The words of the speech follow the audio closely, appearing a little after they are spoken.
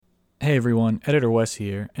Hey everyone, Editor Wes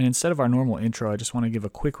here, and instead of our normal intro, I just want to give a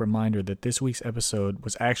quick reminder that this week's episode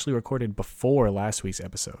was actually recorded before last week's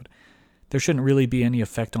episode. There shouldn't really be any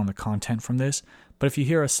effect on the content from this, but if you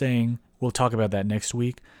hear us saying, we'll talk about that next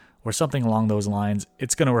week, or something along those lines,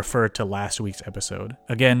 it's going to refer to last week's episode.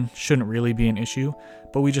 Again, shouldn't really be an issue,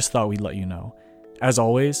 but we just thought we'd let you know. As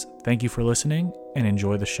always, thank you for listening, and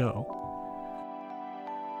enjoy the show.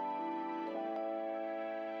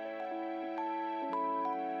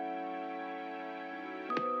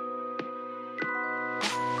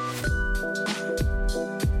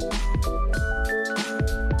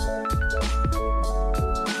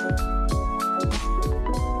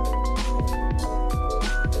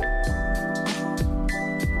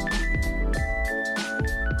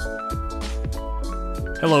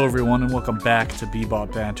 Hello everyone and welcome back to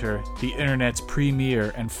Bebop Banter, the internet's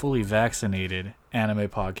premier and fully vaccinated anime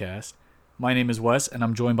podcast. My name is Wes and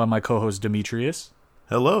I'm joined by my co-host Demetrius.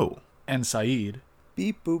 Hello. And Saeed.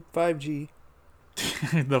 Beep boop 5G.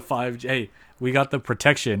 The 5G. Hey, we got the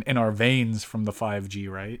protection in our veins from the 5G,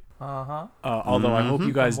 right? Although I hope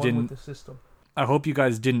you guys didn't. I hope you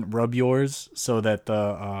guys didn't rub yours so that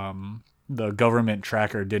the government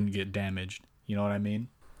tracker didn't get damaged. You know what I mean?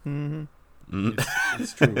 Mm-hmm.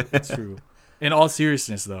 It's true. It's true. In all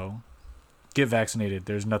seriousness, though, get vaccinated.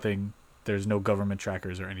 There's no government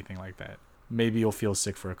trackers or anything like that. Maybe you'll feel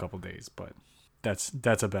sick for a couple days, but that's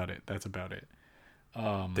about it. That's about it.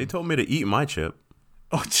 They told me to eat my chip.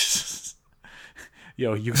 Oh,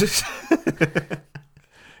 yo, you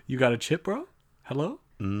you got a chip, bro? Hello?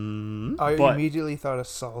 I immediately thought of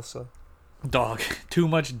salsa. Dog, too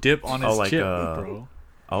much dip on his chip, bro.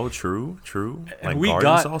 Oh, true. And like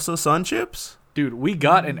garden salsa sun chips? Dude, we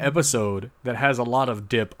got an episode that has a lot of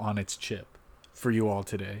dip on its chip for you all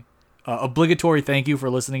today. Obligatory thank you for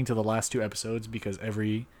listening to the last two episodes because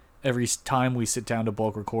every time we sit down to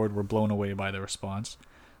bulk record, we're blown away by the response.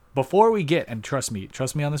 Before we get, and trust me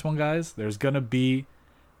on this one, guys, there's going to be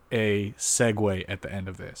a segue at the end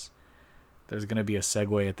of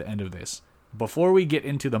this. Before we get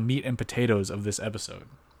into the meat and potatoes of this episode,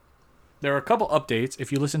 there are a couple updates.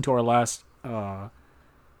 If you listen to our last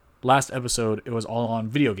episode, it was all on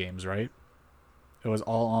video games, right? It was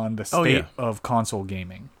all on the state of console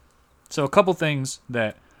gaming. So a couple things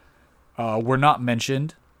that were not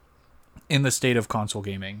mentioned in the state of console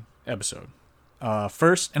gaming episode.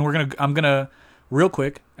 First, and I'm gonna real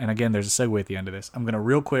quick, and again, there's a segue at the end of this. I'm gonna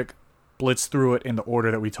real quick blitz through it in the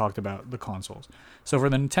order that we talked about the consoles. So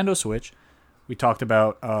for the Nintendo Switch, we talked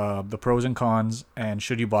about the pros and cons and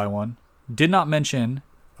should you buy one. Did not mention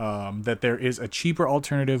that there is a cheaper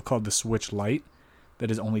alternative called the Switch Lite that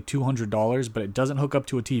is only $200, but it doesn't hook up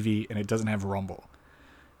to a TV and it doesn't have Rumble.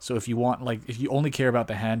 So if you only care about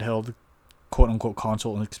the handheld quote-unquote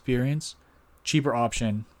console experience, cheaper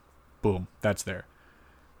option, boom, that's there.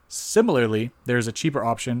 Similarly, there's a cheaper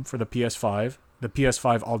option for the PS5. The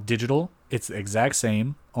PS5 all digital, it's the exact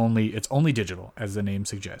same, it's only digital, as the name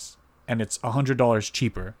suggests. And it's $100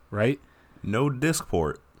 cheaper, right? No disc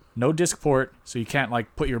port. No disc port, so you can't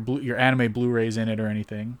put your anime Blu-rays in it or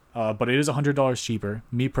anything. But it is $100 cheaper.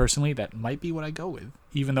 Me personally, that might be what I go with,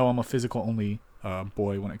 even though I'm a physical only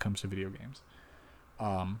boy when it comes to video games.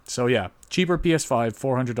 So yeah, cheaper PS5,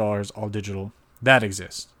 $400, all digital. That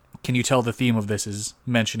exists. Can you tell the theme of this is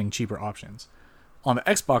mentioning cheaper options? On the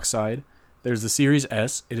Xbox side, there's the Series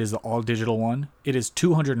S. It is the all digital one. It is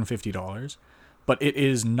 $250, but it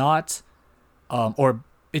is not,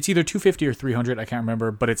 it's either $250 or $300, I can't remember,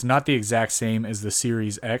 but it's not the exact same as the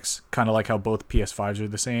Series X, kind of like how both PS5s are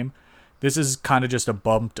the same. This is kind of just a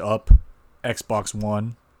bumped up Xbox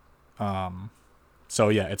One. So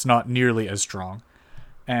yeah, it's not nearly as strong.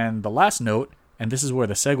 And the last note, and this is where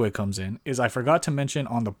the segue comes in, is I forgot to mention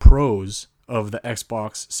on the pros of the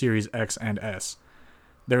Xbox Series X and S.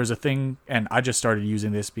 There's a thing, and I just started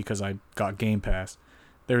using this because I got Game Pass.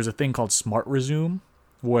 There's a thing called Smart Resume,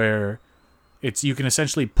 where you can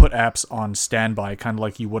essentially put apps on standby, kind of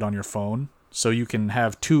like you would on your phone. So you can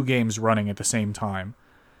have two games running at the same time,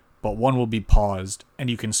 but one will be paused, and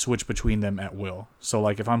you can switch between them at will. So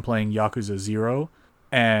if I'm playing Yakuza 0,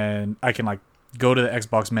 and I can go to the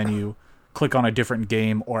Xbox menu, click on a different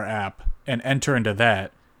game or app, and enter into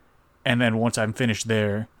that, and then once I'm finished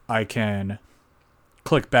there, I can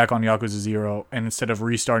click back on Yakuza 0, and instead of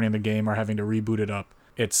restarting the game or having to reboot it up,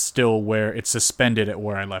 it's still where it's suspended at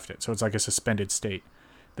where I left it. So it's like a suspended state.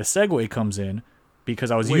 The segue comes in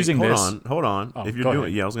because I was using this. Hold on. Oh, if you're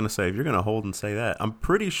doing, I was going to say, if you're going to hold and say that, I'm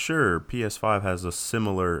pretty sure PS5 has a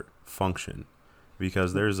similar function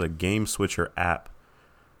because there's a Game Switcher app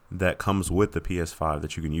that comes with the PS5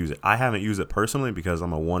 that you can use it. I haven't used it personally because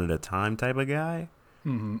I'm a one at a time type of guy.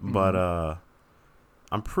 but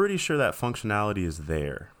I'm pretty sure that functionality is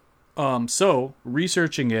there. So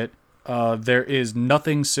researching it, there is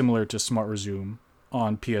nothing similar to Smart Resume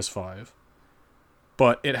on PS5,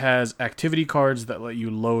 but it has activity cards that let you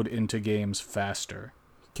load into games faster.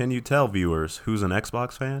 Can you tell viewers who's an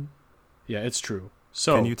Xbox fan? Yeah, it's true.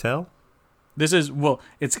 So can you tell? This is, well,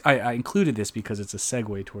 I included this because it's a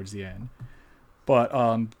segue towards the end. But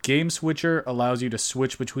Game Switcher allows you to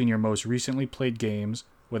switch between your most recently played games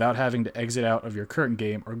without having to exit out of your current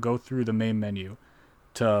game or go through the main menu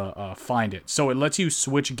to find it. So it lets you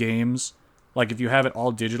switch games. Like if you have it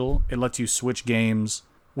all digital, it lets you switch games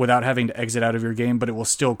without having to exit out of your game, but it will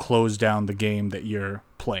still close down the game that you're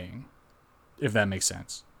playing, if that makes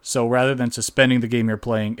sense. So rather than suspending the game you're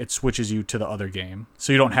playing, it switches you to the other game.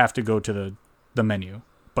 So you don't have to go to the menu.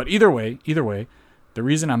 But either way, the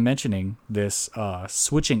reason I'm mentioning this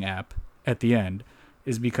switching app at the end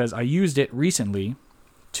is because I used it recently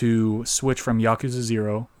to switch from Yakuza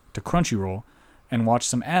 0 to Crunchyroll and watch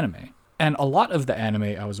some anime. And a lot of the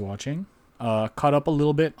anime I was watching, caught up a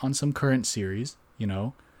little bit on some current series,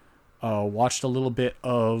 watched a little bit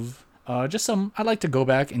of just some, I like to go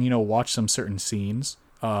back and, watch some certain scenes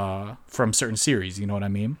from certain series, you know what I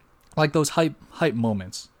mean? Like those hype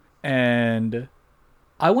moments. And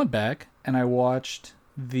I went back and I watched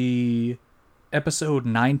the episode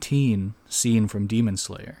 19 scene from Demon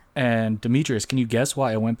Slayer. And Demetrius, can you guess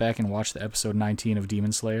why I went back and watched the episode 19 of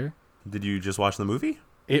Demon Slayer? Did you just watch the movie?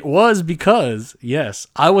 It was because, yes,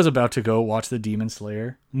 I was about to go watch the Demon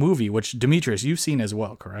Slayer movie, which, Demetrius, you've seen as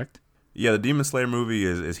well, correct? Yeah, the Demon Slayer movie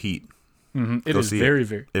is heat. Mm-hmm. It is very,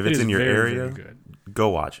 very... If it's in your area, very good. Go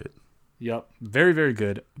watch it. Yep, very, very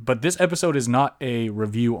good. But this episode is not a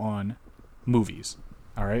review on movies,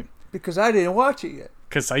 all right? Because I didn't watch it yet.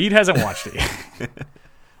 Because Saeed hasn't watched it yet.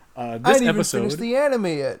 I didn't even finish the anime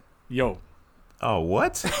yet. Yo. Oh,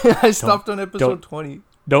 what? I stopped on episode 20.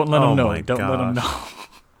 Don't let him know. My don't let him know.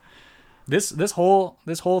 This whole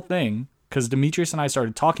thing, because Demetrius and I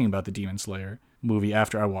started talking about the Demon Slayer movie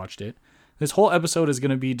after I watched it. This whole episode is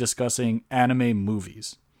going to be discussing anime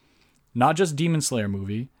movies. Not just Demon Slayer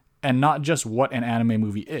movie, and not just what an anime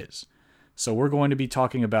movie is. So we're going to be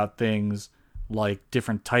talking about things like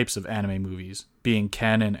different types of anime movies, being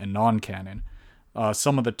canon and non-canon.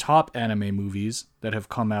 Some of the top anime movies that have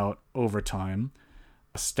come out over time,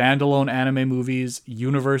 standalone anime movies,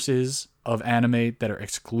 universes of anime that are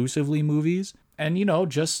exclusively movies, and,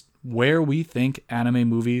 just where we think anime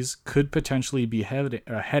movies could potentially be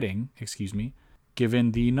heading,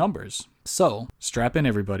 given the numbers. So, strap in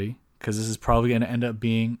everybody, because this is probably going to end up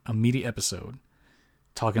being a meaty episode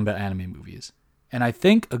talking about anime movies. And I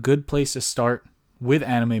think a good place to start with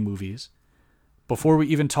anime movies, before we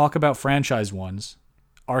even talk about franchise ones,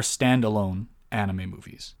 are standalone anime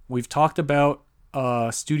movies. We've talked about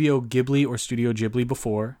Studio Ghibli or Studio Ghibli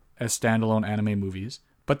before as standalone anime movies,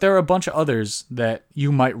 but there are a bunch of others that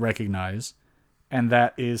you might recognize, and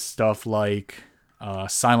that is stuff like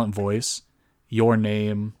Silent Voice, Your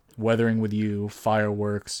Name, Weathering with You,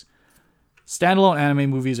 Fireworks. Standalone anime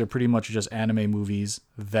movies are pretty much just anime movies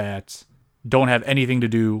that don't have anything to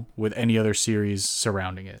do with any other series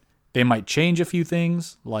surrounding it. They might change a few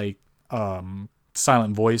things, like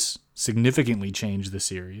Silent Voice significantly changed the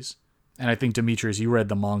series. And I think, Demetrius, you read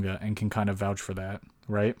the manga and can kind of vouch for that,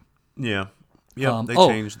 right? Yeah. Yeah,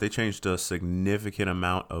 they changed a significant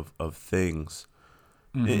amount of things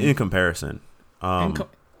in comparison.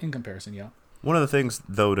 In comparison, yeah. One of the things,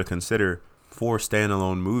 though, to consider for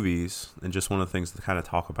standalone movies, and just one of the things to kind of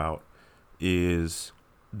talk about, is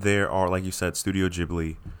there are, like you said, Studio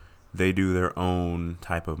Ghibli. They do their own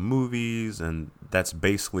type of movies, and that's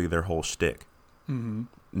basically their whole shtick. Mm-hmm.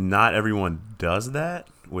 Not everyone does that,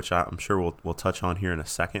 which I'm sure we'll touch on here in a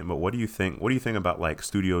second. But what do you think? What do you think about like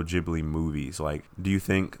Studio Ghibli movies? Like, do you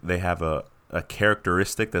think they have a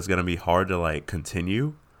characteristic that's going to be hard to like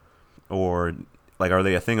continue, or like are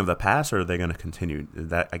they a thing of the past, or are they going to continue?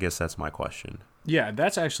 That, I guess that's my question. Yeah,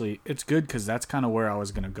 that's actually, it's good because that's kind of where I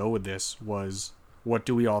was going to go with this. Was what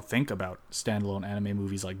do we all think about standalone anime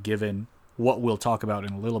movies? Like, given what we'll talk about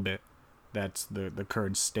in a little bit, that's the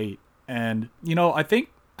current state. And I think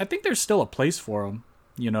there's still a place for them,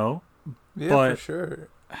 Yeah, but for sure.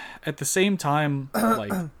 At the same time,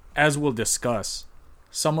 like as we'll discuss,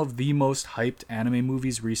 some of the most hyped anime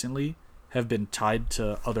movies recently have been tied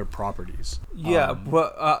to other properties. Yeah,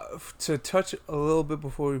 but to touch a little bit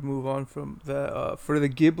before we move on from that, for the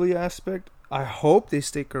Ghibli aspect, I hope they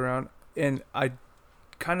stick around, and I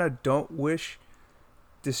kind of don't wish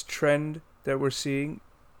this trend that we're seeing,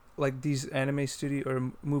 like these anime studio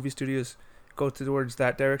or movie studios, go towards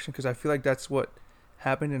that direction, because I feel like that's what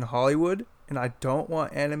happen in Hollywood, and I don't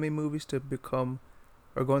want anime movies to become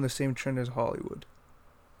or go in the same trend as Hollywood,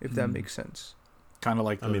 if that makes sense. Kind of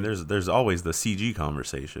like I mean, there's always the CG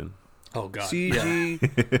conversation. oh god,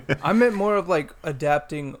 CG. I meant more of like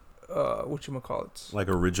adapting, whatchamacallits. Like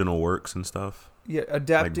original works and stuff. Yeah, Like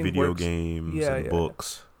adapting video works. games and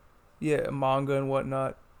books. Yeah, manga and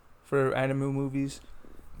whatnot for anime movies.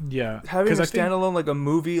 yeah. Having a 'Cause I think- standalone, like a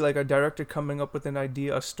movie, like a director coming up with an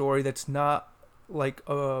idea, a story that's not like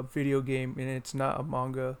a video game and it's not a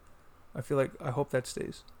manga. I hope that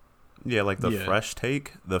stays. Yeah, like the Yeah. fresh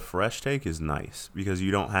take. The fresh take is nice because you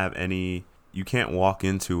don't have any. You can't walk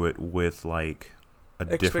into it with like a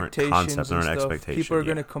different Expectations concept or and an stuff. expectation. People are yeah.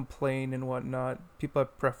 gonna complain and whatnot. People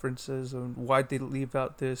have preferences on why they leave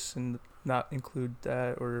out this and not include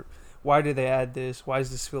that, or why did they add this? Why is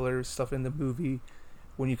this filler stuff in the movie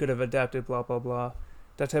when you could have adapted blah blah blah,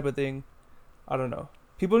 that type of thing. I don't know.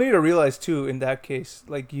 People need to realize too in that case,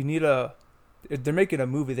 like you need if they're making a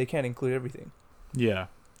movie, they can't include everything. Yeah.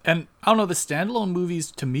 And I don't know, the standalone movies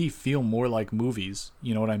to me feel more like movies.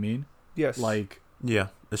 You know what I mean? Yes. Like, Yeah,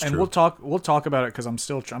 that's and true. we'll talk about it because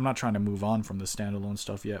I'm not trying to move on from the standalone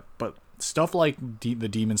stuff yet. But stuff like the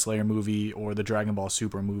Demon Slayer movie or the Dragon Ball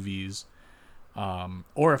Super movies,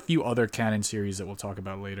 or a few other canon series that we'll talk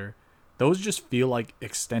about later, those just feel like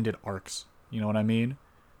extended arcs. You know what I mean?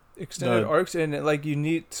 extended arcs, and like you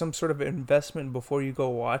need some sort of investment before you go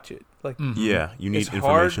watch it. Like Yeah, you need It's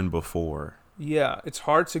information before. yeah, it's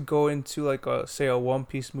hard to go into like a One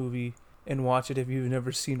Piece movie and watch it if you've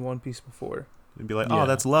never seen One Piece before. You'd be like, Yeah. oh,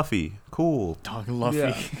 that's Luffy. Cool. Dog Luffy.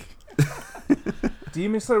 Yeah.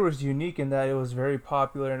 Demon Slayer was unique in that it was very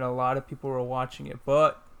popular and a lot of people were watching it.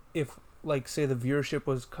 But if, like, say the viewership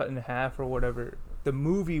was cut in half or whatever, the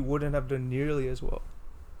movie wouldn't have done nearly as well.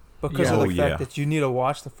 Because Yeah. of Oh, the yeah. fact that you need to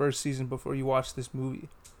watch the first season before you watch this movie.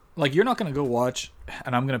 Like, you're not going to go watch,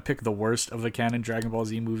 and I'm going to pick the worst of the canon Dragon Ball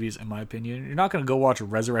Z movies, in my opinion. You're not going to go watch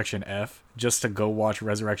Resurrection F just to go watch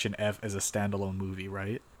Resurrection F as a standalone movie,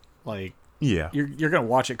 right? Like, Yeah. you're going to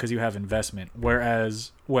watch it because you have investment.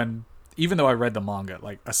 Whereas even though I read the manga,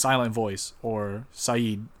 like A Silent Voice or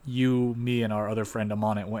Saeed, you, me, and our other friend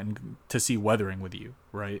Amonit went to see Weathering with you,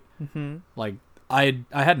 right? Mm-hmm. Like, I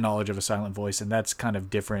had knowledge of A Silent Voice, and that's kind of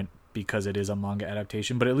different because it is a manga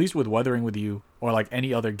adaptation. But at least with Weathering with You, or like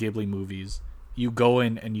any other Ghibli movies, you go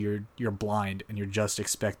in and you're blind and you're just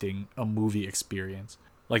expecting a movie experience.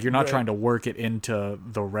 Like, you're not Right. trying to work it into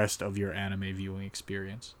the rest of your anime viewing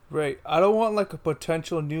experience. Right. I don't want like a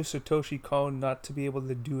potential new Satoshi Kon not to be able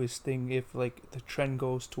to do his thing if like the trend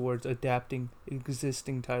goes towards adapting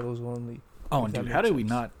existing titles only. Oh, If and that dude, makes how did we sense.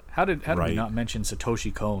 not? How did we Right. not mention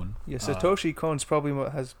Satoshi Kon? Yeah, Satoshi Kon's probably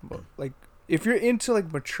like if you're into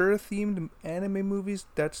like mature themed anime movies,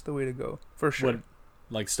 that's the way to go for sure. What,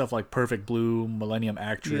 like stuff like Perfect Blue, Millennium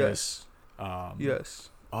Actress. Yes.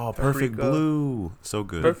 Oh, Perfect Paprika. Blue. So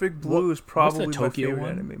good. Perfect Blue is probably my Tokyo favorite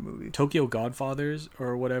one? anime movie. Tokyo Godfathers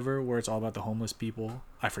or whatever, where it's all about the homeless people.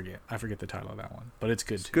 I forget the title of that one, but it's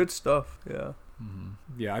good. It's too. good stuff. Yeah.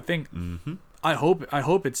 Yeah, I think Mm-hmm. I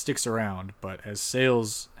hope it sticks around, but as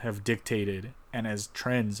sales have dictated and as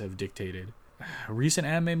trends have dictated, recent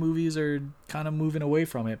anime movies are kind of moving away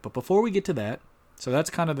from it. But before we get to that, so that's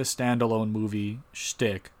kind of the standalone movie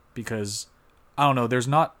shtick, because I don't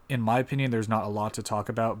know, in my opinion, there's not a lot to talk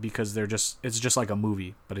about because it's just like a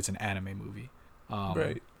movie, but it's an anime movie.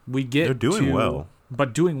 Right. We get They're doing to- well.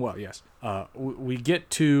 but doing well, yes. We get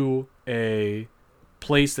to a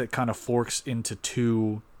place that kind of forks into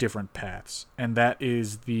two different paths, and that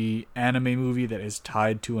is the anime movie that is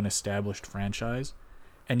tied to an established franchise.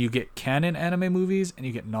 And you get canon anime movies and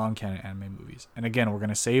you get non-canon anime movies. And again, we're going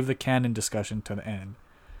to save the canon discussion to the end.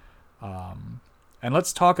 And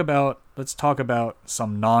let's talk about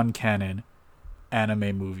some non-canon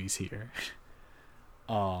anime movies here.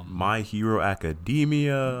 My Hero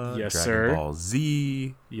Academia. Yes, Dragon sir. Ball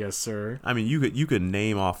Z. Yes, sir. I mean, you could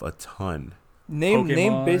name off a ton. Name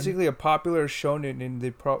Pokemon. basically a popular shonen in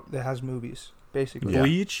that has movies. Basically. Yeah.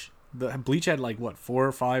 Bleach. Bleach had like what 4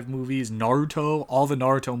 or 5 movies. Naruto, all the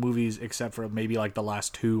Naruto movies except for maybe like the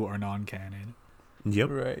last 2 are non-canon. Yep.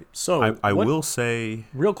 Right. So I what- will say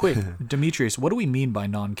real quick, Demetrius, what do we mean by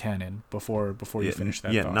non-canon before you finish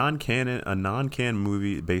that? Yeah, thought? a non-canon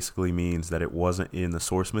movie basically means that it wasn't in the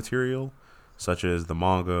source material, such as the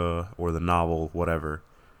manga or the novel, whatever.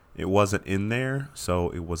 It wasn't in there, so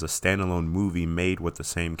it was a standalone movie made with the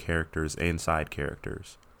same characters and side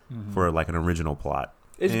characters Mhm. for like an original plot.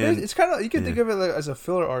 It's And- it's kind of you can think yeah. of it like, as a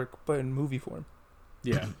filler arc, but in movie form.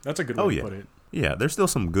 Yeah, that's a good way Oh, to yeah. put it. Yeah, there's still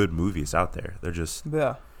some good movies out there. They're just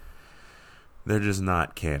Yeah. They're just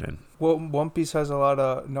not canon. Well, One Piece has a lot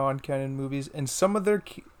of non-canon movies, and some of their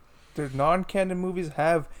non-canon movies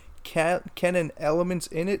have canon elements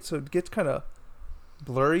in it, so it gets kind of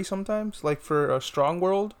blurry sometimes. Like for Strong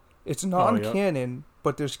World, it's non-canon,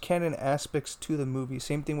 but there's canon aspects to the movie.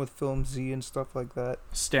 Same thing with Film Z and stuff like that.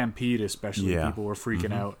 Stampede, especially, people were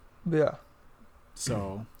freaking out. Yeah.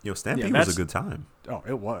 So Stampede was a good time. Oh,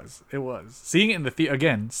 it was. Seeing it in the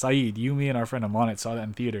again, Saeed, you, me, and our friend Amonit saw that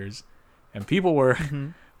in theaters, and people were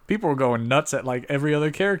going nuts at like every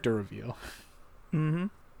other character reveal. Mm-hmm.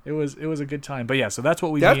 It was a good time. But yeah, so that's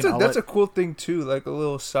what we mean. That's a cool thing too, like a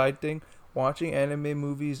little side thing. Watching anime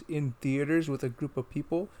movies in theaters with a group of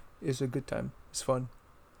people is a good time. It's fun.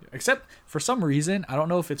 Except for some reason, I don't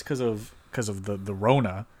know if it's because of the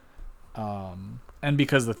Rona, and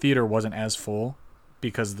because the theater wasn't as full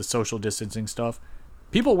because of the social distancing stuff.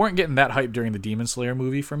 People weren't getting that hype during the Demon Slayer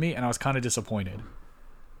movie for me, and I was kind of disappointed.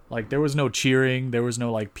 Like there was no cheering, there was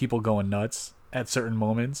no like people going nuts at certain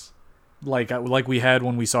moments, like we had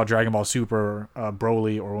when we saw Dragon Ball Super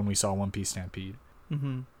Broly, or when we saw One Piece Stampede.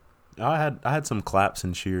 Mm-hmm. I had some claps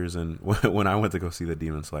and cheers, and when I went to go see the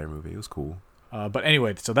Demon Slayer movie, it was cool. But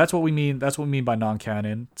anyway, so that's what we mean. That's what we mean by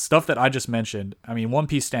non-canon stuff that I just mentioned. I mean, One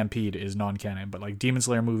Piece Stampede is non-canon, but like Demon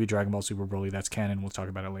Slayer movie, Dragon Ball Super Broly, that's canon. We'll talk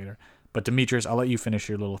about it later. But Demetrius, I'll let you finish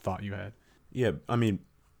your little thought you had. Yeah, I mean,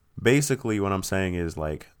 basically what I'm saying is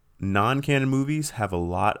like non-canon movies have a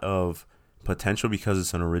lot of potential because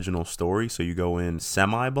it's an original story. So you go in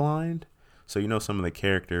semi-blind, so you know some of the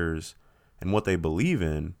characters and what they believe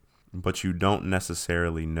in, but you don't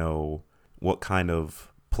necessarily know what kind of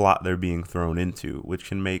plot they're being thrown into, which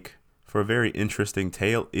can make for a very interesting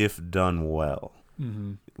tale if done well.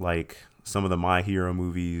 Mm-hmm. Like some of the My Hero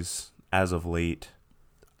movies as of late,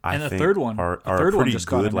 I think third one, are a pretty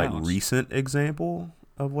good, like recent example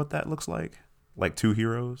of what that looks like. Like Two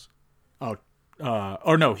Heroes. Or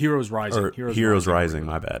no, Heroes Rising. Or Heroes Rising.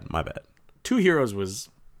 My bad. Two Heroes was.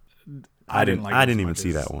 I didn't even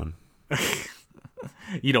see that one.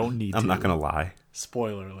 You don't need to. I'm not gonna lie.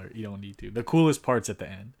 Spoiler alert, you don't need to. The coolest part's at the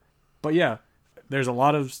end. But yeah, there's a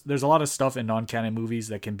lot of stuff in non-canon movies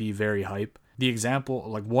that can be very hype.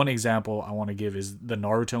 One example I want to give is the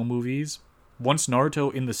Naruto movies. Once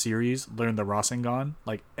Naruto in the series learned the Rasengan,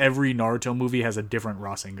 like every Naruto movie has a different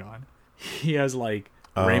Rasengan. He has like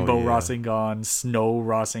Rainbow Rasengan, Snow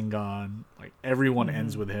Rasengan, like everyone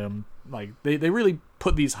ends with him. Like they really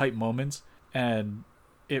put these hype moments, and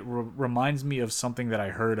it reminds me of something that I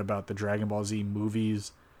heard about the Dragon Ball Z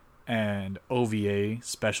movies and OVA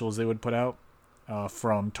specials they would put out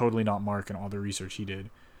from Totally Not Mark and all the research he did,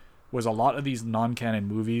 was a lot of these non-canon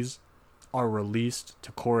movies are released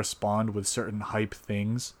to correspond with certain hype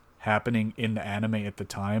things happening in the anime at the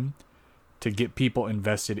time to get people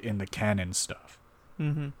invested in the canon stuff.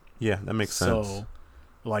 Mm-hmm. Yeah, that makes sense. So,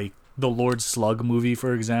 like the Lord Slug movie,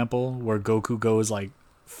 for example, where Goku goes like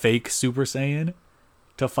fake Super Saiyan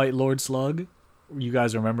to fight Lord Slug. You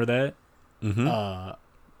guys remember that? Mm-hmm.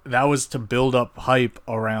 That was to build up hype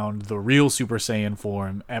around the real Super Saiyan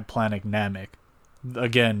form at Planet Namek.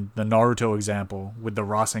 Again, the Naruto example with the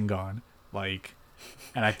Rasengan. Like,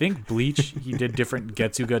 and I think Bleach, he did different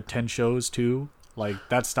Getsuga 10 shows too. Like,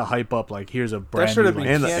 that's to hype up, like, here's a brand new... Like,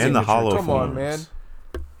 and the hollow Come forms. on, man.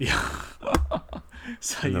 Yeah.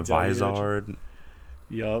 And the Vizard.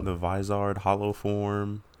 Yup. The Vizard hollow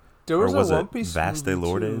form. There was a One Piece Vaste movie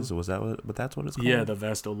Lordes? too. Was that what? But that's what it's called. Yeah, the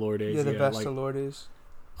Vasto Lordes. Yeah, the Vasto like, Lordes.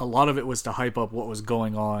 a lot of it was to hype up what was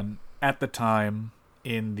going on at the time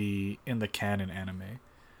in the canon anime.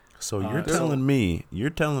 So you're telling me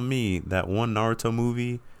that one Naruto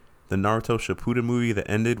movie, the Naruto Shippuden movie that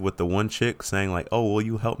ended with the one chick saying like, "Oh, will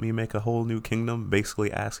you help me make a whole new kingdom?"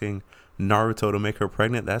 Basically asking Naruto to make her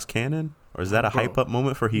pregnant. That's canon, or is that a hype up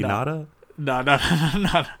moment for Hinata? No.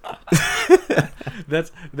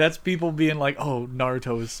 That's people being like, "Oh,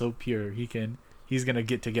 Naruto is so pure. He's gonna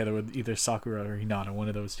get together with either Sakura or Hinata, one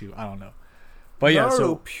of those two. I don't know." But yeah,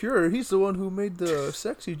 so pure. He's the one who made the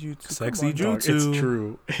sexy jutsu. Sexy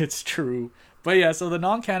jutsu. Dog, it's true. But yeah, so the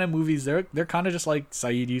non-canon movies, they're kind of just like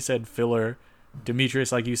Saeed, you said, filler.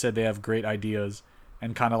 Demetrius, like you said, they have great ideas,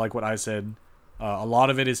 and kind of like what I said, a lot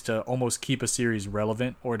of it is to almost keep a series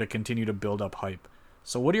relevant or to continue to build up hype.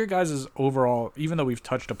 So what are your guys' overall, even though we've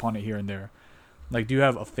touched upon it here and there, like, do you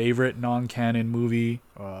have a favorite non-canon movie,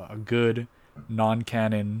 a good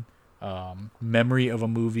non-canon memory of a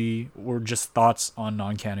movie, or just thoughts on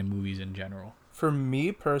non-canon movies in general? For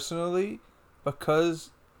me personally,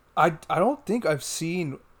 because I don't think I've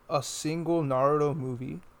seen a single Naruto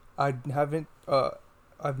movie. I've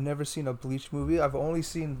never seen a Bleach movie. I've only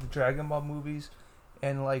seen the Dragon Ball movies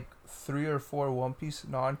and like 3 or 4 One Piece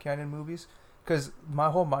non-canon movies. because my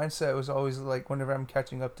whole mindset was always like, whenever I'm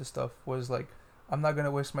catching up to stuff, was like, I'm not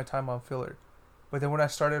gonna waste my time on filler. But then when I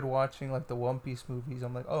started watching like the One Piece movies,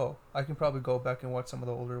 I'm like, oh, I can probably go back and watch some of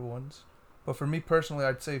the older ones. But for me personally,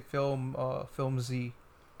 I'd say Film Z,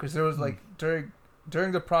 because there was like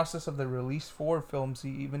during the process of the release for Film Z,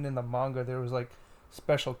 even in the manga, there was like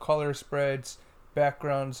special color spreads,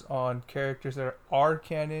 backgrounds on characters that are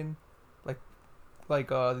canon, like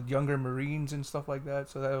younger Marines and stuff like that.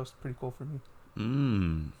 So that was pretty cool for me.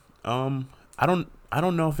 I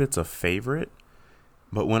don't know if it's a favorite,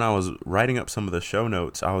 but when I was writing up some of the show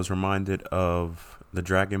notes, I was reminded of the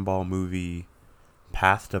Dragon Ball movie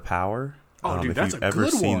Path to Power. Oh, dude, if that's you've a ever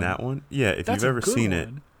good seen one. that one, yeah, if That's you've a ever good seen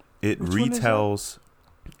one. it Which one is that? retells.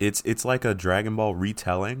 It's like a Dragon Ball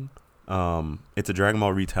retelling. It's a Dragon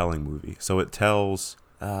Ball retelling movie. So it tells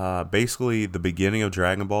basically the beginning of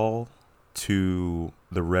Dragon Ball to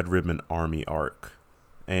the Red Ribbon Army arc,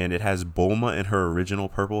 and it has Bulma in her original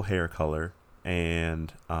purple hair color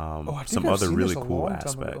and I think some I've other seen really this a cool long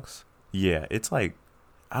time ago. aspects. Yeah, it's like,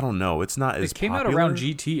 I don't know, it's not as It came popular. out around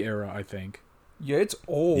GT era, I think. Yeah, it's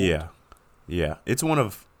old. Yeah, it's one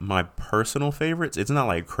of my personal favorites. It's not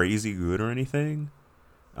like crazy good or anything,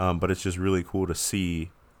 but it's just really cool to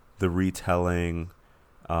see the retelling.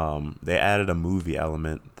 They added a movie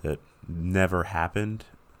element that never happened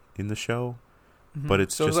in the show, but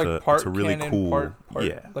it's So just it's like it's a really canon, cool, part,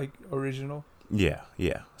 yeah, like original. yeah.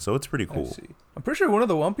 So it's pretty I cool. see. I'm pretty sure one of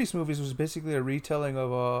the One Piece movies was basically a retelling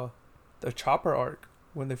of the Chopper arc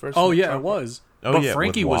when they first. Oh met yeah, Chopper. it was. Oh But yeah,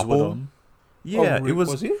 Frankie with was with Wapol. him. Yeah, Oh, it was.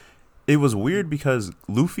 Was he? It was weird because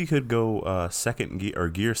Luffy could go second gear or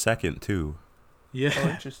gear second too. Yeah. Oh,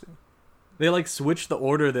 interesting. They like switched the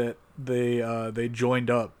order that they joined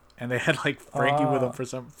up, and they had like Frankie with them for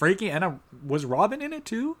some. Frankie and was Robin in it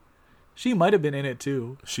too? She might have been in it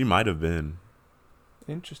too. She might have been.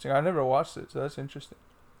 Interesting. I never watched it, so that's interesting.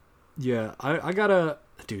 Yeah, I gotta,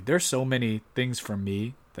 dude. There's so many things from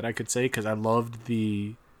me that I could say because I loved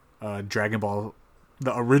the Dragon Ball,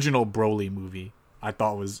 the original Broly movie. I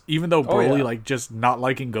thought was, even though Broly yeah. like just not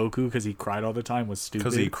liking Goku because he cried all the time was stupid.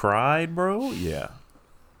 Because he cried, bro? Yeah.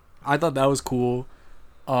 I thought that was cool.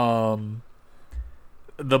 The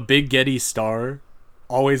Big Getty star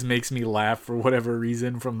always makes me laugh for whatever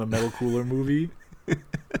reason from the Metal Cooler movie.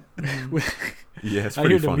 Yeah, it's I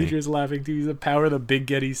pretty hear funny. Demetrius laughing too. He's the power of the Big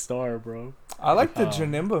Getty star, bro. I like the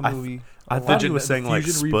Janemba movie. I a thought lot. he was saying like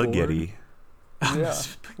Fusion Reborn. spaghetti. Yeah,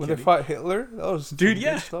 when they fought Hitler, that was some Dude, good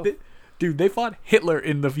yeah. stuff. They fought Hitler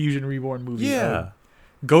in the Fusion Reborn movie. Yeah.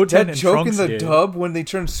 Goten That and joke Trunks in the did. dub when they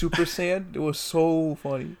turned Super Saiyan, it was so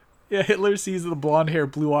funny. Yeah, Hitler sees the blonde hair,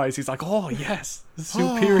 blue eyes. He's like, oh, yes,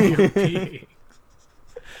 superior being.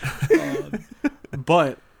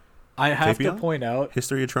 But I have to Tapion? point out,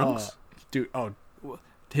 History of Trunks? dude, the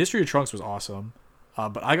History of Trunks was awesome.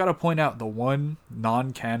 But I got to point out the one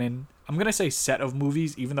non-canon, I'm going to say set of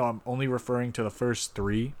movies, even though I'm only referring to the first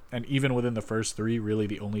three. And even within the first three, really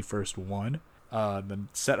the only first one. The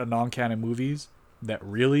set of non-canon movies that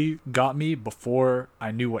really got me before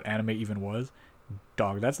I knew what anime even was.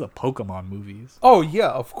 Dog, that's the Pokemon movies. Oh yeah,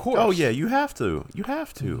 of course. Oh, yeah, you have to. You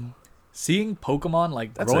have to. Mm-hmm. Seeing Pokemon,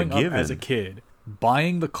 like, That's a growing up given. as a kid,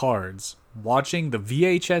 buying the cards, watching the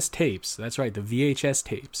VHS tapes, that's right, the VHS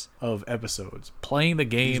tapes of episodes, playing the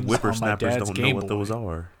These games on my whippersnappers dad's don't know Game what Boy. those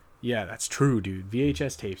are. Yeah, that's true, dude.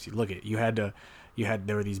 VHS tapes, you look at,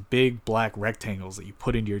 there were these big black rectangles that you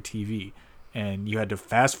put into your TV, and you had to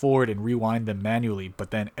fast forward and rewind them manually,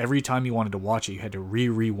 but then every time you wanted to watch it, you had to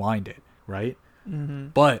rewind it, right? Mm-hmm.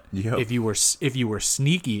 But Yep. if you were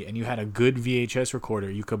sneaky and you had a good VHS recorder,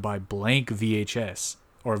 you could buy blank VHS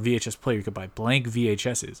or a VHS player. You could buy blank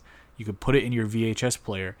VHSs. You could put it in your VHS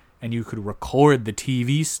player and you could record the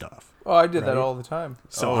TV stuff. Oh, I did that Right? all the time.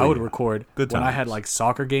 So Oh, I would yeah. record Good when I had times. like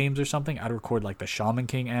soccer games or something. I'd record like the Shaman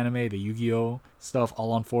King anime, the Yu-Gi-Oh stuff,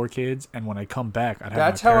 all on 4Kids. And when I come back, I'd have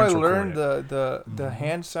That's my how I parents record learned it. the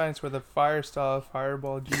hand signs for the fire style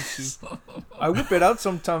fireball jutsu. I whip it out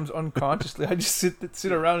sometimes unconsciously. I just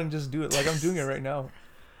sit around and just do it like I'm doing it right now.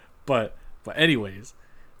 But anyways,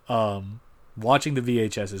 watching the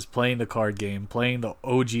VHSs, playing the card game, playing the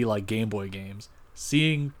OG like Game Boy games,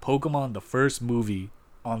 seeing Pokemon the first movie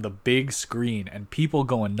on the big screen and people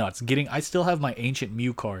going nuts. I still have my Ancient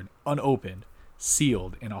Mew card unopened,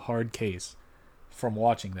 sealed in a hard case from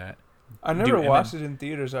watching that. I never and watched it in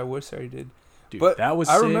theaters. I wish I did. Dude, But that was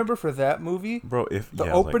I sick. remember for that movie, Bro, the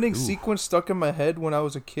like, opening ooh. sequence stuck in my head when I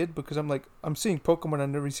was a kid because I'm seeing Pokemon I've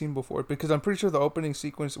never seen before. Because I'm pretty sure the opening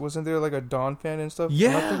sequence, wasn't there like a Dawn fan and stuff? Am I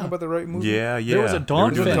Yeah. thinking about the right movie? Yeah, yeah. There was a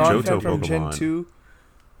Dawn They were There's doing a fan. the Dawn Johto fan from Gen Pokemon. 2.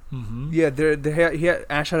 Mm-hmm. Yeah,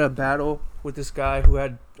 Ash had a battle with this guy who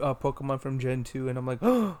had Pokemon from Gen 2, and I'm like,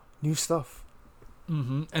 oh, new stuff.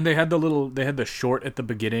 Mm-hmm. And they had the short at the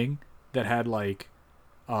beginning that had like,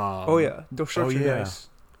 oh yeah, those shorts are nice.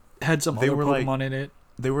 Had some They other were, Pokemon in it.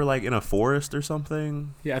 They were like in a forest or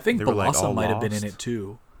something. Yeah, I think They were, like, Blossom all might have been in lost. it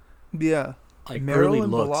too. Yeah, Like Meryl early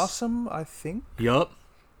and looks. Blossom, I think. Yup.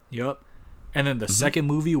 And then the second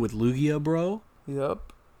movie with Lugia, bro.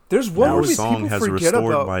 Yup. There's one That Our movie song people has forget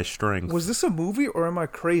restored about. my strength. Was this a movie or am I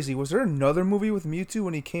crazy? Was there another movie with Mewtwo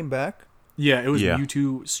when he came back? Yeah, it was Yeah.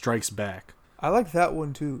 Mewtwo Strikes Back. I like that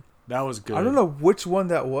one too. That was good. I don't know which one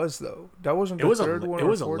that was though. That wasn't the third one. It or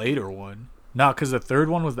was a fourth? later one. No, because the third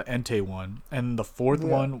one was the Entei one, and the fourth Yeah.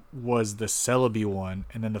 one was the Celebi one,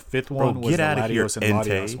 and then the fifth Bro, one was get the outta here, Latios and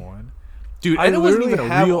Latios Entei. one. Dude, I and it wasn't literally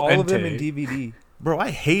even a have real all of them Entei. in DVD. Bro,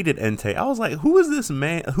 I hated Entei. I was like, who is this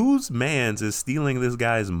man? Whose man's is stealing this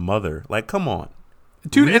guy's mother? Like, come on.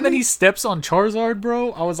 Dude, and then Really? he steps on Charizard,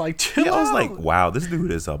 bro. I was like, chill Yeah, I was out. like, wow, this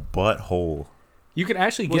dude is a butthole. You could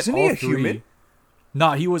actually get Wasn't all he a three. human?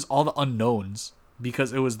 Nah, he was all the unknowns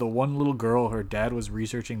because it was the one little girl. Her dad was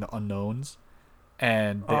researching the unknowns,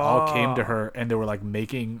 and they all came to her, and they were like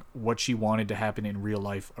making what she wanted to happen in real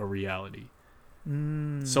life a reality.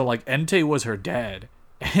 So like Entei was her dad,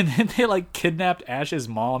 and then they like kidnapped Ash's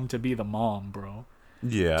mom to be the mom, bro.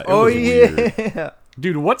 Yeah, it Oh was weird. yeah.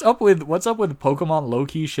 Dude, what's up with Pokemon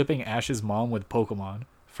low-key shipping Ash's mom with Pokemon?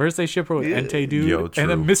 First they ship her with Yeah. Entei, dude, Yo, and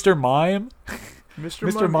then true. Mr. Mime.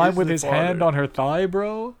 Mr. Mime is with the his father. hand on her thigh,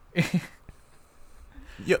 bro.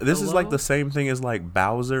 Yeah, this is like Hello? the same thing as like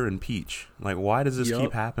Bowser and Peach. Like, why does this Yup.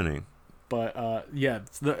 keep happening? But yeah,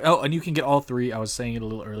 and you can get all three. I was saying it a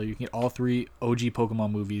little earlier. You can get all three OG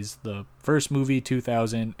Pokemon movies. The first movie,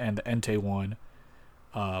 2000, and the Entei one,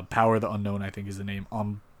 Power of the Unknown, I think is the name,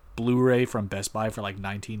 on Blu-ray from Best Buy for like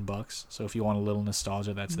 $19. So if you want a little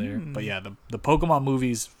nostalgia, that's there. But yeah, the Pokemon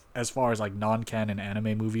movies, as far as like non-canon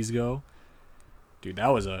anime movies go, dude, that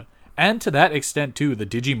was and to that extent too, the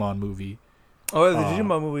Digimon movie Oh, yeah, the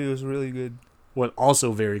Digimon movie was really good. was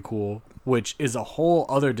also very cool, which is a whole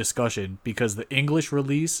other discussion because the English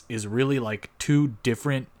release is really like two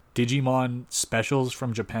different Digimon specials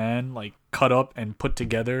from Japan, like cut up and put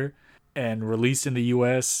together and released in the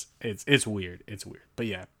US. It's weird. It's weird. But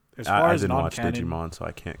yeah, as far I as didn't watch non-canon, Digimon, so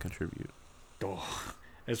I can't contribute.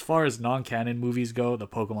 as far as non-canon movies go, the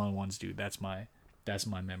Pokemon ones, dude, that's my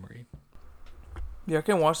memory. Yeah, I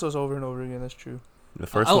can watch those over and over again. That's true. The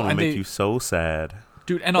first Oh, one will and make they- you so sad.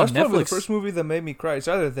 Dude, and That's on probably Netflix, the first movie that made me cry. It's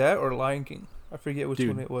either that or Lion King. I forget which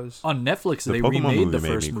Dude. one it was. on Netflix The they Pokemon remade movie the made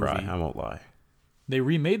first me cry. movie. I won't lie. They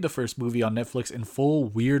remade the first movie on Netflix in full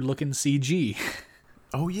weird looking CG.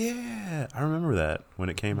 Oh yeah, I remember that when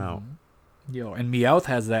it came out. Yo, and Meowth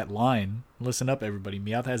has that line. Listen up, everybody.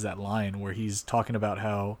 Meowth has that line where he's talking about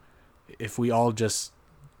how if we all just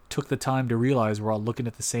took the time to realize we're all looking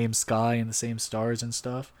at the same sky and the same stars and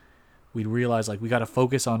stuff, we'd realize like we got to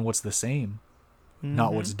focus on what's the same,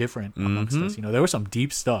 not what's different amongst us. You know, there was some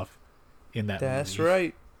deep stuff in that That's movie.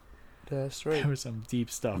 right. That's right. There was some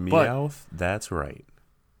deep stuff. But Meowth, that's right.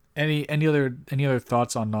 any other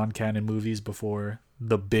thoughts on non-canon movies before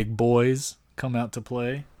the big boys come out to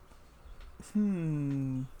play? I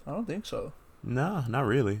don't think so. Nah, not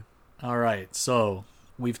really. All right, so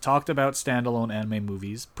we've talked about standalone anime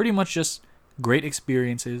movies, pretty much just great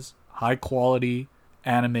experiences, high quality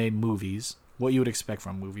anime movies, what you would expect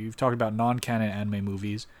from a movie. We've talked about non-canon anime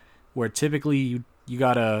movies, where typically you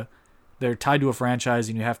gotta, they're tied to a franchise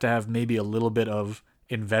and you have to have maybe a little bit of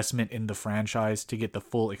investment in the franchise to get the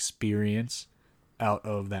full experience out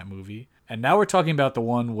of that movie. And now we're talking about the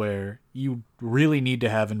one where you really need to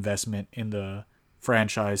have investment in the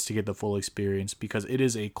franchise to get the full experience because it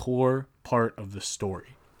is a core part of the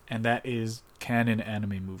story, and that is canon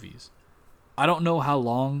anime movies. I don't know how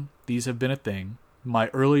long these have been a thing. My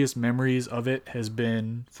earliest memories of it has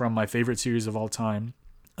been from my favorite series of all time,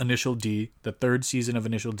 Initial D. The third season of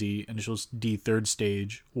Initial D third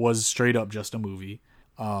stage, was straight up just a movie.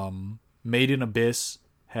 Made in Abyss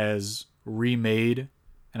has remade,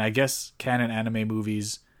 and I guess canon anime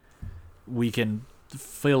movies, we can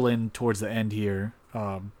fill in towards the end here,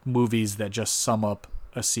 movies that just sum up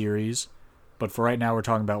a series. But for right now, we're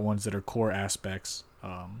talking about ones that are core aspects.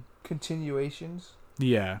 Continuations.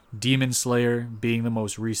 Yeah, Demon Slayer being the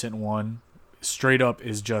most recent one, straight up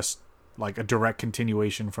is just like a direct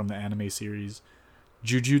continuation from the anime series.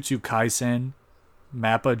 Jujutsu Kaisen,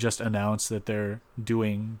 MAPPA just announced that they're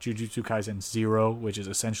doing Jujutsu Kaisen 0, which is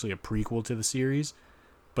essentially a prequel to the series,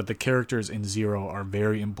 but the characters in 0 are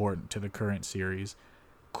very important to the current series.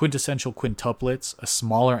 Quintessential Quintuplets, a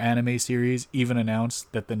smaller anime series, even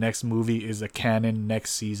announced that the next movie is a canon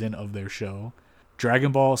next season of their show.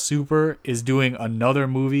 Dragon Ball Super is doing another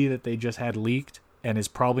movie that they just had leaked and is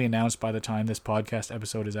probably announced by the time this podcast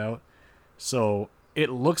episode is out. So it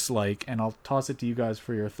looks like, and I'll toss it to you guys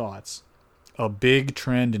for your thoughts, a big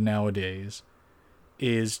trend nowadays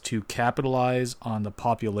is to capitalize on the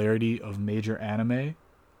popularity of major anime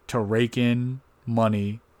to rake in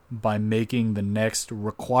money by making the next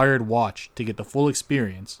required watch to get the full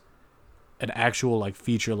experience an actual like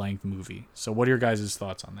feature-length movie. So what are your guys'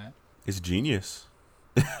 thoughts on that? It's genius.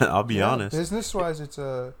 I'll be honest. Business-wise, it's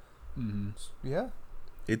yeah.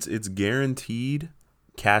 It's guaranteed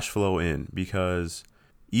cash flow in, because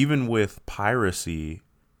even with piracy,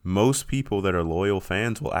 most people that are loyal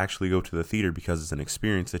fans will actually go to the theater because it's an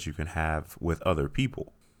experience that you can have with other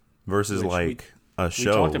people versus a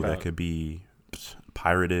show that could be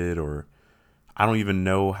pirated, or I don't even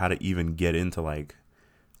know how to even get into like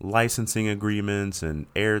licensing agreements and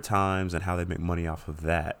air times and how they make money off of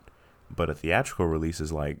that. But a theatrical release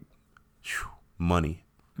is like money.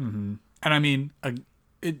 Mm-hmm. And I mean,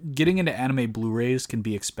 getting into anime Blu-rays can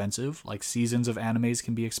be expensive. Like seasons of animes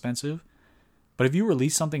can be expensive. But if you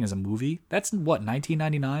release something as a movie, that's what,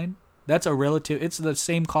 $19.99? That's a relative. It's the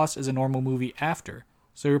same cost as a normal movie after.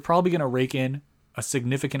 So you're probably going to rake in a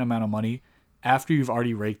significant amount of money after you've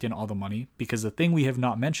already raked in all the money. Because the thing we have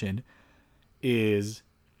not mentioned is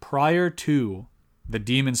prior to the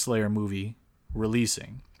Demon Slayer movie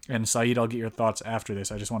releasing, and Saeed, I'll get your thoughts after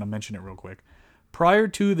this. I just want to mention it real quick. Prior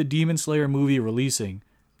to the Demon Slayer movie releasing,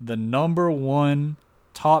 the number one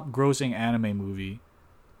top grossing anime movie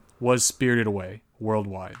was Spirited Away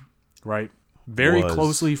worldwide, right? Very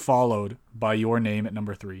closely followed by Your Name at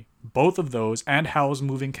number 3. Both of those, and Howl's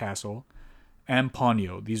Moving Castle, and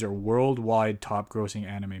Ponyo. These are worldwide top grossing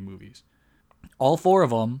anime movies. All 4 of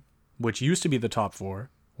them, which used to be the top 4,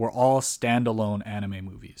 were all standalone anime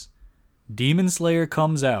movies. Demon Slayer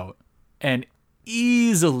comes out and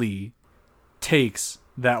easily takes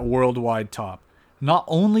that worldwide top. Not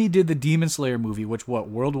only did the Demon Slayer movie, which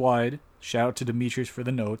worldwide, shout out to Demetrius for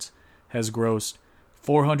the notes, has grossed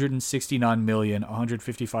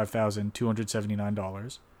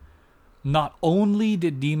 $469,155,279. Not only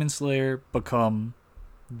did Demon Slayer become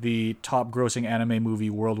the top grossing anime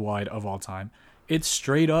movie worldwide of all time, it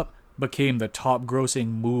straight up became the top grossing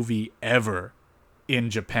movie ever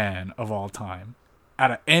in Japan of all time.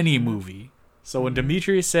 Out of any movie. So when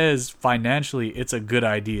Demetrius says financially it's a good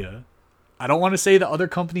idea, I don't want to say the other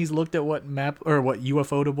companies looked at what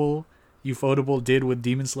Ufotable did with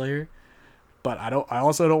Demon Slayer, but I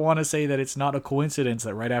also don't want to say that it's not a coincidence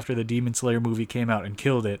that right after the Demon Slayer movie came out and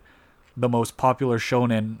killed it, the most popular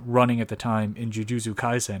shonen running at the time in Jujutsu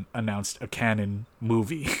Kaisen announced a canon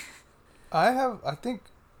movie. I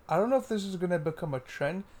don't know if this is going to become a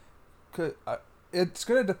trend. It's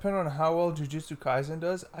going to depend on how well Jujutsu Kaisen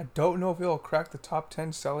does. I don't know if it'll crack the top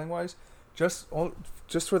 10 selling wise, just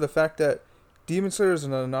for the fact that Demon Slayer is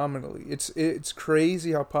an anomaly. It's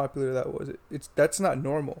crazy how popular that was. That's not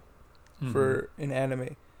normal for an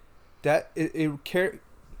anime. That it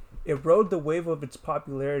rode the wave of its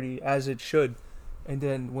popularity as it should, and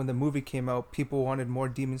then when the movie came out, people wanted more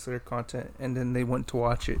Demon Slayer content, and then they went to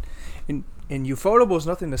watch it. And Ufotable is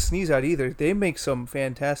nothing to sneeze at either. They make some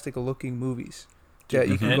fantastic looking movies that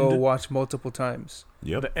you can go watch multiple times.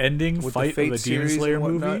 Yep. The ending fight of the Demon Slayer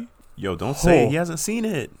movie. Yo, don't say he hasn't seen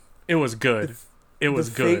it. It was good. The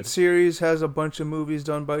Fate series has a bunch of movies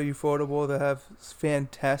done by Ufotable that have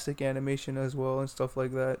fantastic animation as well and stuff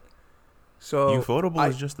like that. So Ufotable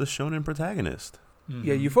is just the shonen protagonist. Mm-hmm.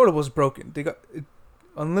 Yeah, Ufotable is broken. They got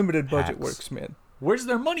unlimited budget works, man. Where's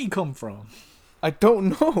their money come from? I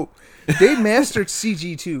don't know. They mastered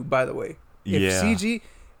CG too, by the way.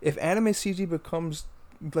 If anime CG becomes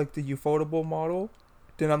like the Ufotable model,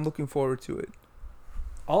 then I'm looking forward to it.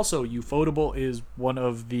 Also, Ufotable is one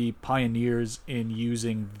of the pioneers in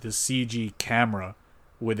using the CG camera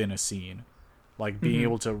within a scene. Like being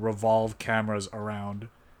able to revolve cameras around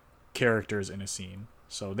characters in a scene.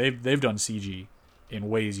 So they've done CG in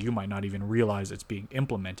ways you might not even realize it's being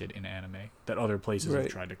implemented in anime that other places have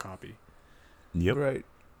tried to copy. Yep. Right.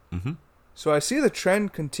 Mm-hmm. So I see the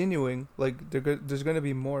trend continuing. Like there's going to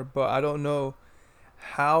be more, but I don't know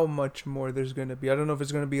how much more there's going to be. I don't know if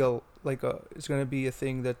it's going to be it's going to be a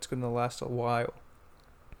thing that's going to last a while.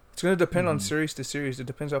 It's going to depend on series to series. It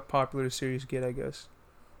depends how popular the series get, I guess.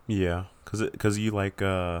 Yeah, because you like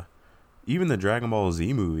even the Dragon Ball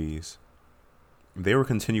Z movies, they were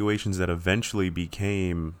continuations that eventually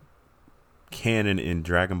became canon in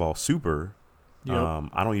Dragon Ball Super, Yep.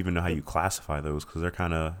 I don't even know how you classify those because they're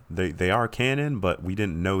kind of they are canon, but we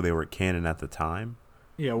didn't know they were canon at the time.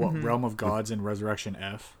 Yeah, what Realm of Gods and Resurrection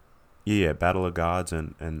F? Yeah, Battle of Gods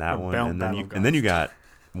and that Or one, Battle and then of and then you Gods.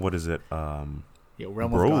 got what is it? Yeah,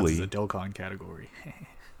 Realm of Gods is Broly. a Dokkan category.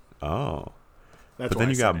 Oh, That's but why then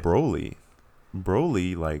I you said got it. Broly.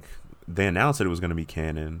 Broly, like they announced that it was going to be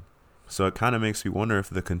canon, so it kind of makes me wonder if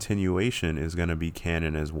the continuation is going to be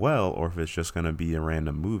canon as well, or if it's just going to be a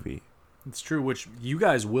random movie. It's true, which you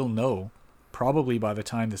guys will know probably by the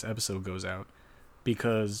time this episode goes out,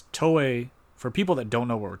 because Toei, for people that don't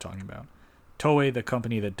know what we're talking about, Toei, the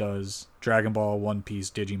company that does Dragon Ball, One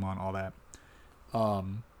Piece, Digimon, all that,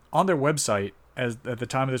 on their website, as at the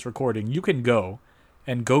time of this recording, you can go,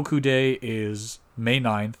 and Goku Day is May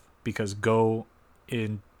 9th, because Go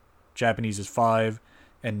in Japanese is 5,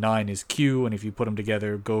 and 9 is Q, and if you put them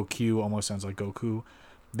together, Go Q almost sounds like Goku.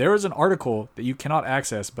 There is an article that you cannot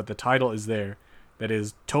access, but the title is there, that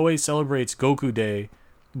is, Toei celebrates Goku Day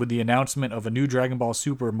with the announcement of a new Dragon Ball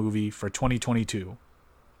Super movie for 2022.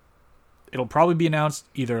 It'll probably be announced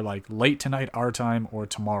either like late tonight our time or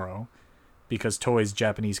tomorrow, because Toei's a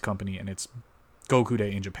Japanese company and it's Goku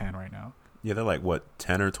Day in Japan right now. Yeah, they're like what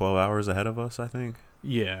 10 or 12 hours ahead of us, I think.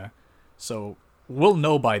 Yeah, so we'll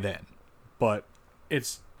know by then, but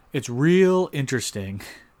it's real interesting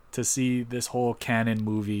to see this whole canon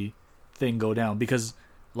movie thing go down, because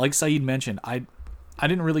like Saeed mentioned, I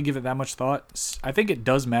didn't really give it that much thought. I think it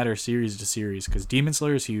does matter series to series, because Demon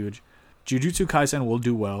Slayer is huge, Jujutsu Kaisen will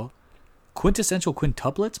do well, Quintessential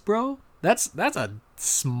Quintuplets, bro, that's a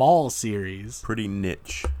small series. Pretty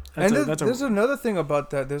niche. There's another thing about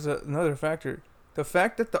that. There's another factor. The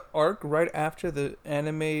fact that the arc right after the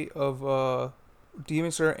anime of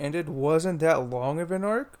Demon Slayer ended wasn't that long of an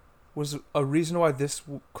arc was a reason why this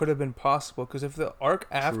could have been possible. Because if the arc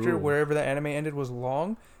after True. wherever the anime ended was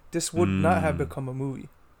long, this would not have become a movie.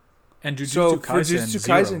 And Jujutsu So Kaisen, for Jujutsu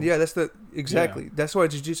Kaisen, zero. yeah, that's why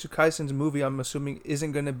Jujutsu Kaisen's movie, I'm assuming,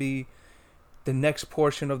 isn't going to be the next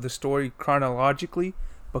portion of the story chronologically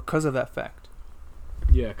because of that fact.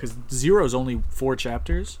 Yeah, because Zero's only 4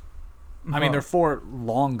 chapters. I mean, they're 4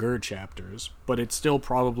 longer chapters, but it still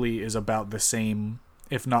probably is about the same,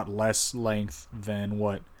 if not less length than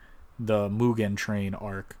what the Mugen Train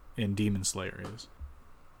arc in Demon Slayer is.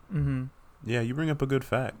 Mm-hmm. Yeah, you bring up a good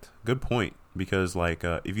fact. Good point. Because, like,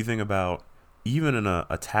 if you think about even in a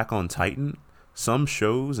Attack on Titan, some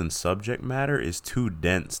shows and subject matter is too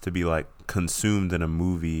dense to be, like, consumed in a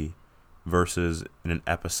movie versus in an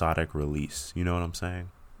episodic release. You know what I'm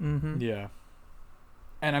saying? Mm-hmm. Yeah.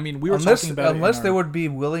 And I mean, we were unless talking about unless they would be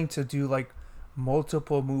willing to do, like,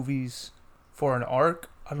 multiple movies for an arc.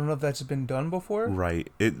 I don't know if that's been done before.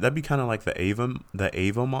 Right. That'd be kind of like the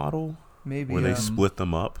Ava model, Maybe. where they split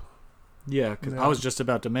them up. Yeah, because Yeah. I was just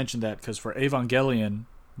about to mention that, because for Evangelion,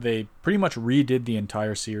 they pretty much redid the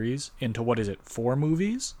entire series into, 4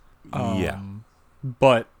 movies? Yeah.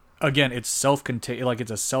 But, again, it's self-contained, like,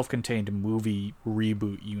 it's a self-contained movie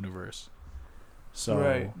reboot universe. So,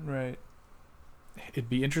 Right. it'd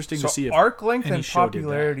be interesting So to see if arc length any and show did that.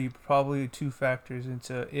 popularity probably 2 factors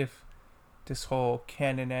into if this whole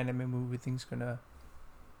canon anime movie thing's gonna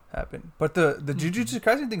happen. But the Jujutsu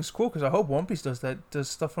Kaisen thing's cool because I hope One Piece does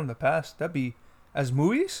stuff from the past. That'd be, as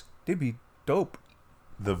movies, they'd be dope.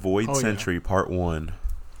 The Void Oh, yeah. Century Part 1.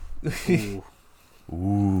 Ooh,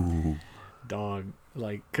 Ooh. dog.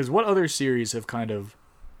 Like, because what other series have kind of...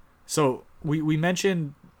 So, we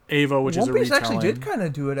mentioned Ava, which is a One Piece retelling. actually did kind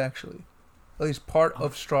of do it, actually. At least part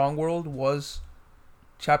of Strong World was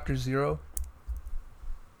Chapter 0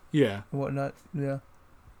 Yeah. and whatnot. Yeah.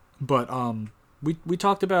 But we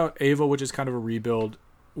talked about Ava, which is kind of a rebuild.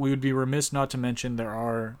 We would be remiss not to mention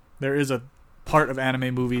there is a part of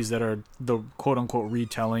anime movies that are the quote unquote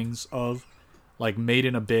retellings of, like, Made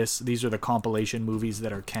in Abyss. These are the compilation movies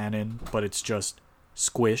that are canon, but it's just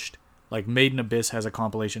squished. Like, Made in Abyss has a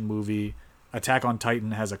compilation movie. Attack on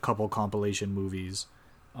Titan has a couple compilation movies.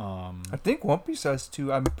 I think One Piece has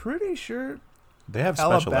 2. I'm pretty sure They have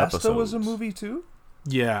special Alabasta episodes. was a movie too.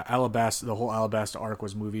 Yeah, Alabasta, the whole Alabasta arc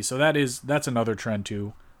was movies. So that's another trend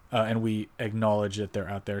too. And we acknowledge that they're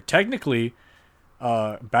out there. Technically,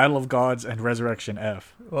 Battle of Gods and Resurrection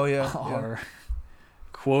F Oh yeah. are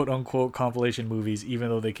quote unquote compilation movies, even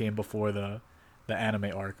though they came before the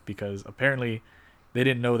anime arc, because apparently they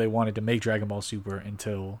didn't know they wanted to make Dragon Ball Super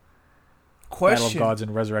until Battle of Question: Gods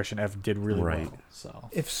and Resurrection F did really Right. well. So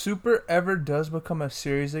if Super ever does become a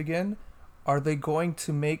series again, are they going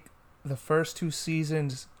to make the first 2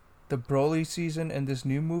 seasons the Broly season and this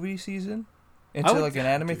new movie season into would- like an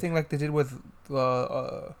anime dude. thing, like they did with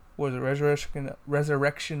what was it,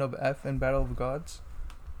 Resurrection of F and Battle of Gods?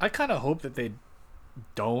 I kind of hope that they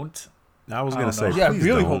don't. I was I gonna don't say, know. Yeah, I please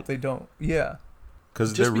really don't. hope they don't. Yeah.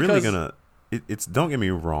 Because Just they're really because- gonna. It's don't get me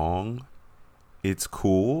wrong, it's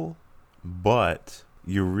cool, but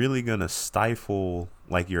you're really gonna stifle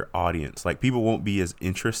like your audience. Like people won't be as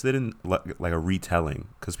interested in like a retelling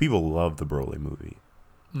because people love the Broly movie.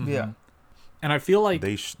 Mhm. Yeah. And I feel like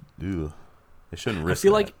They shouldn't I risk.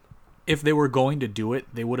 feel that. like if they were going to do it,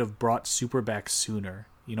 they would have brought Super back sooner.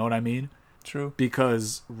 You know what I mean? True.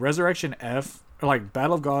 Because Resurrection F, or like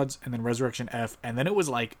Battle of Gods, and then Resurrection F, and then it was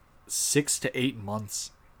like 6 to 8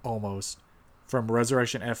 months almost from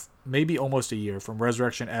Resurrection F, maybe almost a year from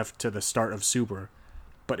Resurrection F to the start of Super.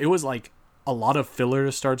 But it was like a lot of filler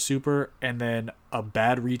to start Super, and then a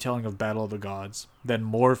bad retelling of Battle of the Gods, then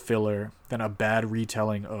more filler, then a bad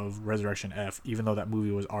retelling of Resurrection F, even though that movie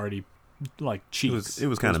was already like cheeks. It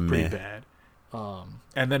was kinda pretty meh. bad.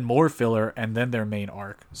 And then more filler, and then their main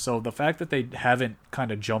arc. So the fact that they haven't kind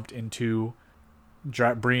of jumped into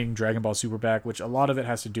bringing Dragon Ball Super back, which a lot of it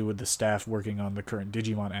has to do with the staff working on the current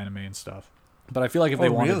Digimon anime and stuff. But I feel like if they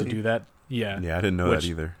wanted really? to do that, yeah, Yeah, I didn't know Which- that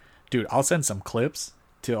either. dude, I'll send some clips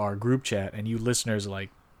to our group chat, and you listeners like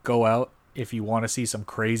go out if you want to see some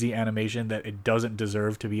crazy animation that it doesn't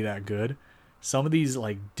deserve to be that good. Some of these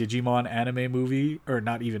like Digimon anime movie, or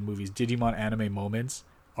not even movies, Digimon anime moments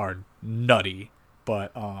are nutty.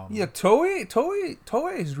 But Yeah,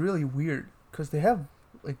 Toei is really weird because they have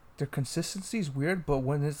like their consistency is weird, but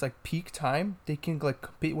when it's like peak time, they can like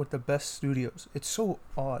compete with the best studios. It's so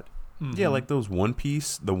odd. Yeah, like those the One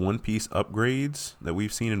Piece upgrades that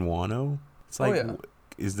we've seen in Wano. It's like, yeah.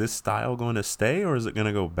 is this style going to stay or is it going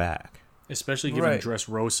to go back? especially given Right.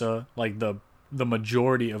 Dressrosa, like the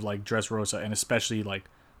majority of like Dressrosa, and especially like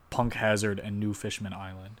Punk Hazard and New Fishman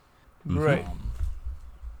Island. Right.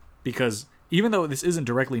 Because even though this isn't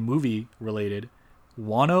directly movie related,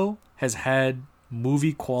 Wano has had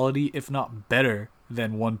movie quality, if not better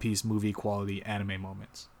than One Piece movie quality anime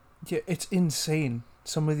moments. Yeah, it's insane.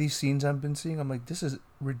 Some of these scenes I've been seeing, I'm like, this is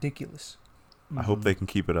ridiculous. I hope they can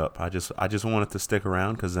keep it up. I just want it to stick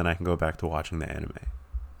around because then I can go back to watching the anime.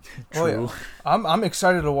 Oh, yeah. I'm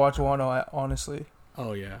excited to watch Wano, honestly.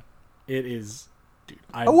 Oh yeah, it is, dude.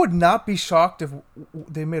 I would not be shocked if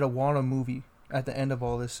they made a Wano movie at the end of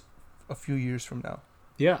all this a few years from now.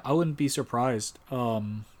 Yeah, I wouldn't be surprised.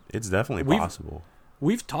 It's definitely possible.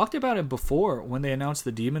 We've talked about it before when they announced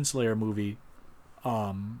the Demon Slayer movie.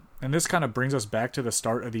 And this kind of brings us back to the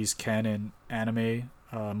start of these canon anime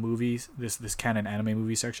movies, this canon anime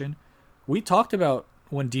movie section. We talked about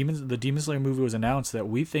when the Demon Slayer movie was announced that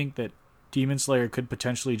we think that Demon Slayer could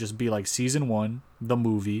potentially just be like season 1, the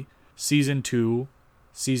movie, season 2,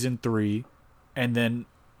 season 3, and then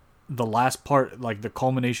the last part, like the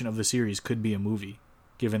culmination of the series, could be a movie,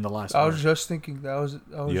 given the last I arc. was just thinking that.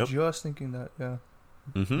 Yep. Just thinking that. Yeah.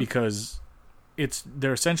 Mm-hmm. Because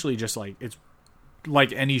they're essentially just like, it's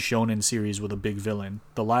like any shonen series with a big villain.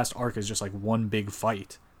 The last arc is just like one big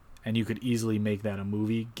fight, and you could easily make that a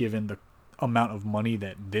movie given the amount of money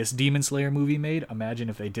that this Demon Slayer movie made. Imagine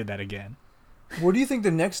if they did that again. What do you think the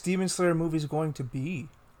next Demon Slayer movie is going to be?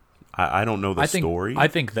 I don't know the story. I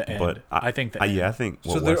think the end. but I think the end. yeah, I think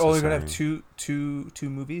what So they're Wes is only going to have saying. two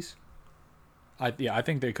movies I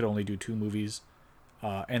think they could only do 2 movies,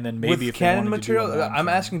 and then maybe with if they canon wanted to do a material. I'm long-term-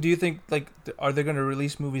 asking, do you think like are they going to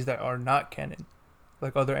release movies that are not canon,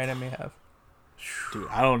 like other anime have? Dude,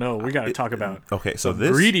 I don't know. We got to talk about Okay, so some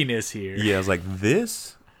this greediness here. Yeah, it's like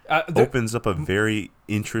this opens up a very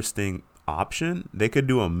interesting option. They could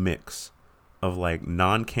do a mix of like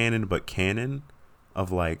non-canon but canon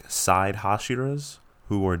of like side Hashiras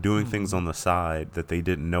who are doing things on the side that they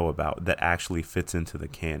didn't know about that actually fits into the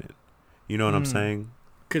canon. You know what I'm saying?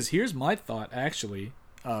 Because here's my thought, actually,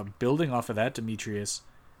 building off of that, Demetrius,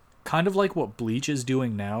 kind of like what Bleach is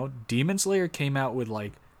doing now. Demon Slayer came out with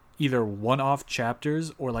like either one-off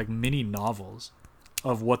chapters or like mini novels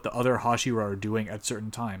of what the other Hashira are doing at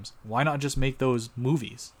certain times. Why not just make those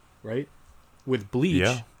movies, right? With Bleach,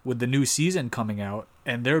 Yeah. with the new season coming out,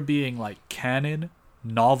 and there being like canon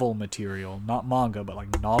novel material, not manga, but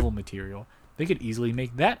like novel material, they could easily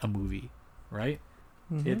make that a movie, right?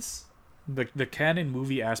 It's the canon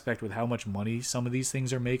movie aspect with how much money some of these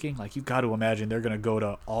things are making. Like, you got to imagine they're going to go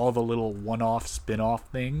to all the little one-off spin-off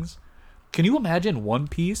things. Can you imagine One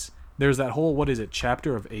Piece? There's that whole, what is it,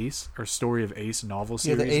 Chapter of Ace or Story of Ace novel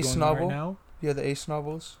Yeah, series the Ace going novel. on right now. Yeah, the Ace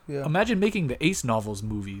novels. Yeah. Imagine making the Ace novels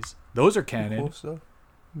movies. Those are canon. Cool stuff.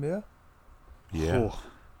 Yeah. Yeah. Oh,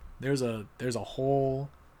 there's a whole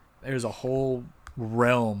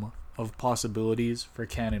realm of possibilities for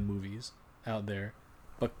canon movies out there.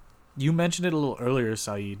 But you mentioned it a little earlier,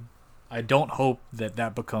 Saeed. I don't hope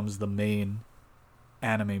that becomes the main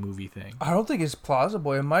anime movie thing. I don't think it's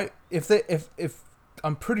plausible. It might if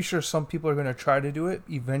I'm pretty sure some people are gonna try to do it.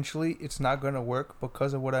 Eventually, it's not gonna work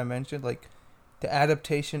because of what I mentioned. Like the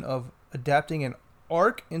adaptation of adapting an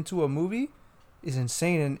arc into a movie is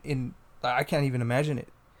insane, and I can't even imagine it.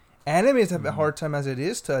 Animes have a hard time as it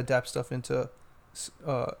is to adapt stuff into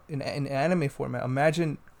in anime format.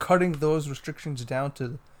 Imagine cutting those restrictions down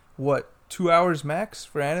to what 2 hours max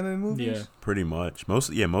for anime movies. Yeah. Pretty much.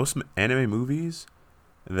 Most anime movies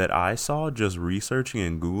that I saw just researching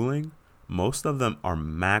and Googling, most of them are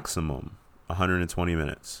maximum 120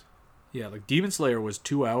 minutes. Yeah, like Demon Slayer was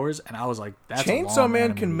 2 hours, and I was like, "That's a Chainsaw long Man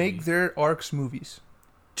anime can movie. make their arcs movies.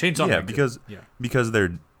 Chainsaw Yeah, Man because could. because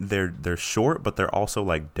they're short, but they're also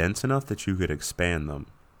like dense enough that you could expand them.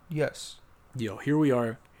 Yes. Yo, here we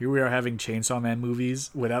are having Chainsaw Man movies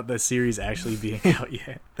without the series actually being out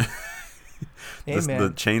yet. Hey, The man.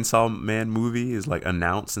 Chainsaw Man movie is like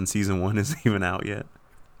announced and season 1 isn't even out yet.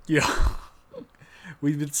 Yeah,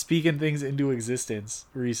 we've been speaking things into existence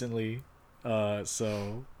recently,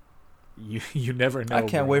 so you never know. I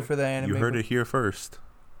can't bro. wait for that anime. You heard it here first.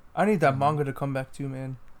 I need that manga to come back too,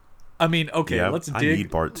 man. I mean, okay, yeah, let's I dig.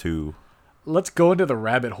 need part 2. Let's go into the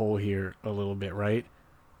rabbit hole here a little bit, right?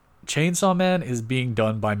 Chainsaw Man is being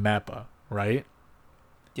done by Mappa, right?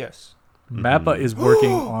 Yes. Mappa is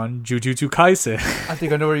working on Jujutsu Kaisen. I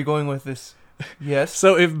think I know where you're going with this. Yes.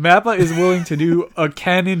 So if Mappa is willing to do a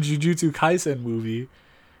canon Jujutsu Kaisen movie,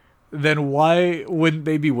 then why wouldn't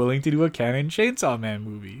they be willing to do a canon Chainsaw Man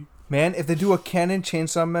movie? Man, if they do a canon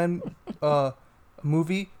Chainsaw Man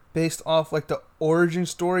movie based off like the origin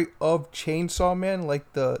story of Chainsaw Man,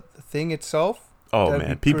 like the thing itself, Oh that'd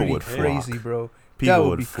man, be people pretty would crazy, flock. bro. People That would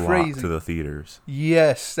would be flock crazy. to the theaters.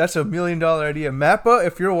 Yes, that's $1 million idea. Mappa,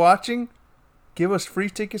 if you're watching, give us free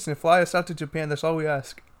tickets and fly us out to Japan. That's all we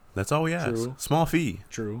ask. That's all we ask. True. Small fee.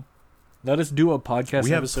 True. Let us do a podcast We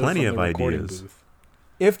have episode plenty from of the recording ideas. booth.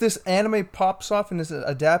 If this anime pops off and is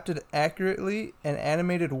adapted accurately and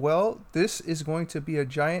animated well, this is going to be a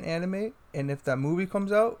giant anime. And if that movie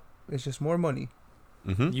comes out, it's just more money.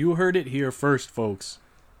 Mm-hmm. You heard it here first, folks.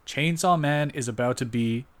 Chainsaw Man is about to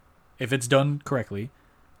be, if it's done correctly,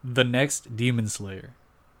 the next Demon Slayer.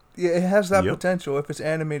 Yeah, it has that Yep. potential if it's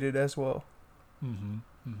animated as well.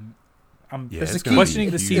 I'm Yeah, It's it's the gonna key. be questioning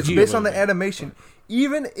the huge. CG. It's a based little on the bit. animation.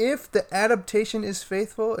 Even if the adaptation is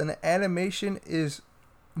faithful and the animation is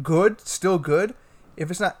good, still good, if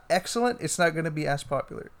it's not excellent, it's not going to be as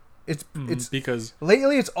popular. It's because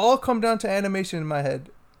lately it's all come down to animation in my head.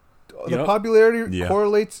 The Yep. popularity Yeah.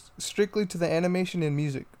 correlates strictly to the animation and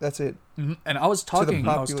music. That's it. and I was talking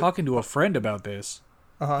popular- to a friend about this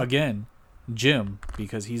Uh-huh. again, Jim,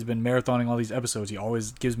 because he's been marathoning all these episodes. He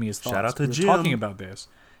always gives me his thoughts. Shout out to We were Jim. talking about this,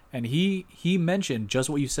 and he mentioned just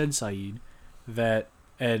what you said, Saeed, that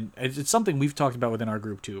and it's something we've talked about within our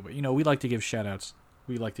group too. But we like to give shout outs.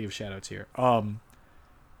 We like to give shout outs here.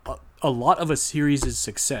 A lot of a series'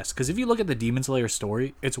 success, because if you look at the Demon Slayer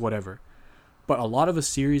story, it's whatever. But a lot of a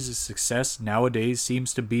series' success nowadays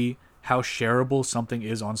seems to be how shareable something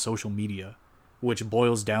is on social media, which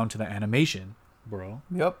boils down to the animation, bro.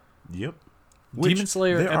 Yep. Yep. Demon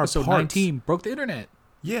Slayer there are episode parts- 19 broke the internet.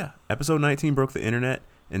 Yeah, episode 19 broke the internet.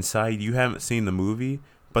 And Saeed, you haven't seen the movie,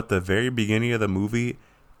 but the very beginning of the movie,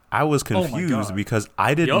 I was Oh my confused God. because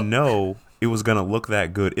I didn't Yup. know it was gonna look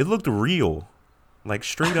that good. It looked real, like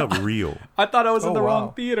straight up real. I thought I was in Oh, the wrong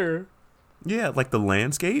wow. theater. Yeah, like the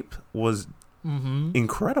landscape was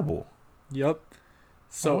incredible. Yep.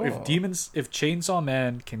 So Oh. if Chainsaw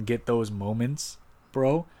Man can get those moments,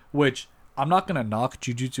 bro, which I'm not gonna knock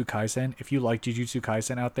Jujutsu Kaisen. If you like Jujutsu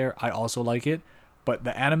Kaisen out there, I also like it. But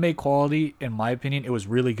the anime quality, in my opinion, it was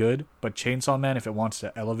really good. But Chainsaw Man, if it wants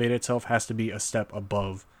to elevate itself, has to be a step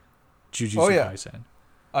above Jujutsu Oh, yeah. Kaisen.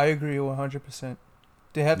 I agree 100%.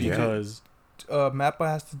 They have to Yeah. Because Mappa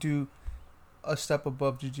has to do a step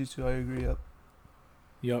above Jujutsu. I agree. Yep.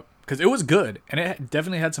 Yep, because it was good, and it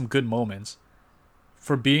definitely had some good moments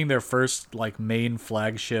for being their first like main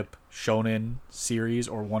flagship shonen series,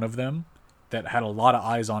 or one of them that had a lot of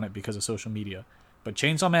eyes on it because of social media. But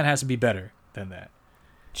Chainsaw Man has to be better than that.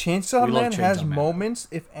 Chainsaw We love Man has Chainsaw Man. moments,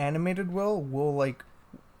 if animated well, will like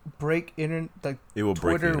break like It will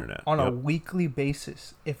break the Twitter internet. on a Yep. weekly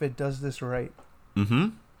basis if it does this right.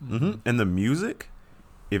 And the music,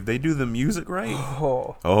 if they do the music right,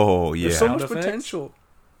 Oh, oh yeah, there's so Sound much effects? potential.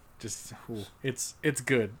 Just it's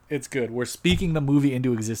good. It's good. We're speaking the movie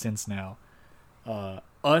into existence now.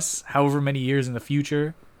 Us, however many years in the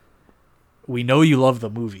future, we know you love the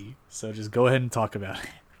movie, so just go ahead and talk about it.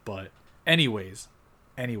 But anyways,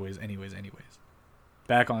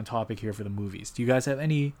 back on topic here for the movies. Do you guys have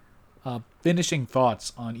any finishing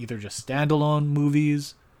thoughts on either just standalone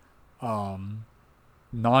movies,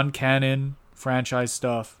 non-canon franchise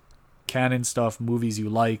stuff, canon stuff, movies you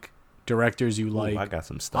like, directors you like. I got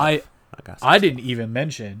some stuff. I didn't even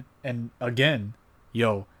mention, and again,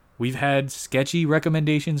 we've had sketchy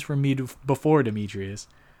recommendations from me before, Demetrius,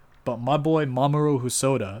 but my boy Mamoru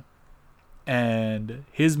Hosoda and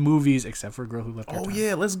his movies, except for Girl Who Left Her Oh Time,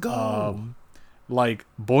 yeah, let's go. like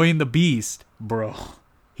Boy and the Beast, bro.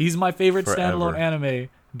 He's my favorite Forever. standalone anime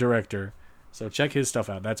director. So check his stuff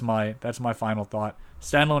out. That's my final thought.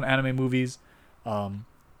 Standalone anime movies,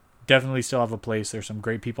 definitely still have a place. There's some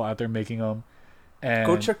great people out there making them. And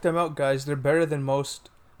Go check them out, guys. They're better than most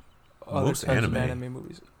other Most types anime. of anime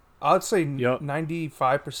movies. I would say Yup.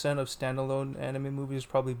 95% of standalone anime movies is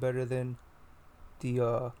probably better than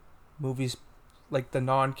the movies like the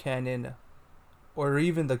non-canon or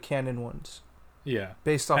even the canon ones, Yeah.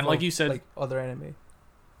 based off And like of you said- like other anime.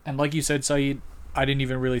 And like you said, Saeed, I didn't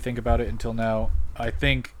even really think about it until now. I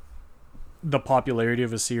think the popularity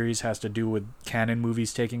of a series has to do with canon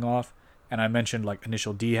movies taking off. And I mentioned like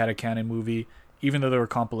Initial D had a canon movie. Even though there were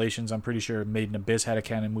compilations, I'm pretty sure Made in Abyss had a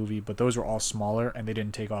canon movie, but those were all smaller and they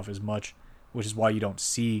didn't take off as much, which is why you don't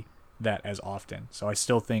see that as often. So I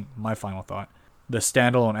still think, my final thought, the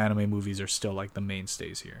standalone anime movies are still like the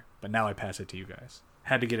mainstays here. But now I pass it to you guys.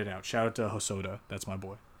 Had to get it out. Shout out to Hosoda. That's my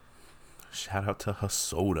boy. Shout out to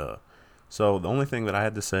Hosoda. So the only thing that I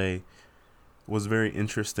had to say was very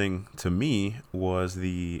interesting to me was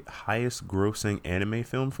the highest grossing anime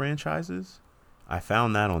film franchises. I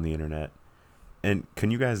found that on the internet. And can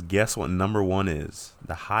you guys guess what number one is?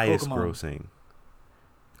 The highest Pokemon. grossing.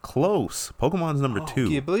 Close. Pokemon's number 2.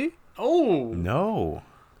 Ghibli? Oh! No.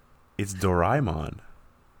 It's Doraemon.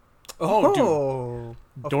 Oh, dude. Oh,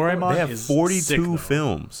 of Doraemon course. They have is 42 sick, though.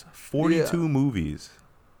 films. 42 Yeah. movies.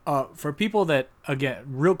 For people that, again,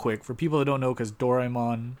 real quick, for people that don't know, because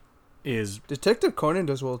Doraemon is Detective Conan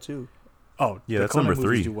does well too. Yeah, the that's Conan number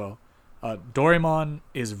movies 3. do well. Doraemon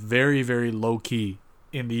is very, very low key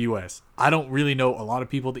in the U.S. I don't really know a lot of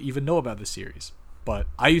people that even know about the series, but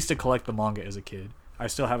I used to collect the manga as a kid. I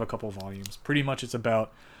still have a couple volumes. Pretty much, it's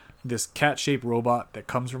about this cat-shaped robot that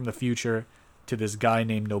comes from the future to this guy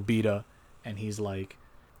named Nobita, and he's like,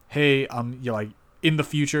 "Hey, you're like in the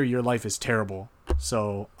future, your life is terrible,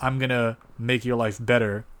 so I'm gonna make your life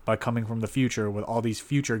better by coming from the future with all these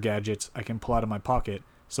future gadgets I can pull out of my pocket,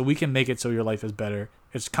 so we can make it so your life is better."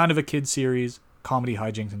 It's kind of a kid series, comedy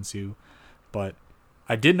hijinks ensue, but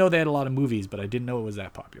I did know they had a lot of movies, but I didn't know it was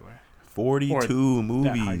that popular. 42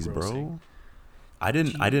 movies, high-grossing. bro. I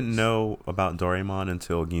didn't know about Doraemon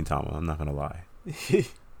until Gintama. I'm not gonna lie.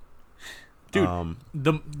 Dude,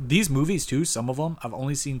 these movies too, some of them I've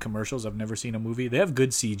only seen commercials. I've never seen a movie. They have good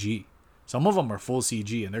CG. Some of them are full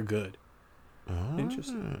CG and they're good.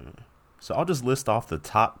 Interesting. So I'll just list off the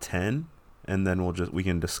top 10, and then we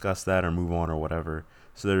can discuss that or move on or whatever.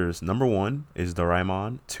 So there's number 1 is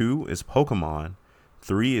Doraemon, 2 is Pokemon,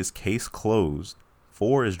 3 is Case Closed,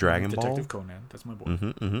 4 is Dragon Detective Ball, Conan, that's my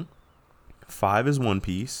boy. 5 is One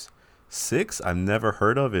Piece, 6 I've never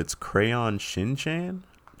heard of. It's Crayon Shin-chan.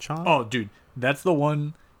 Oh, dude, that's the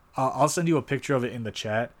one. I'll send you a picture of it in the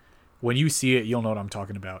chat. When you see it, you'll know what I'm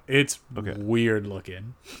talking about. It's Okay. weird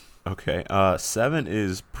looking. Okay. 7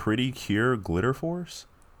 is Pretty Cure Glitter Force.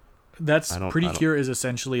 That's I don't- Pretty I don't- Cure is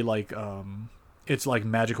essentially like it's like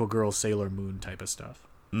Magical Girl Sailor Moon type of stuff.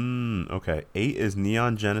 Okay. 8 is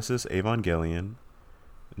Neon Genesis Evangelion.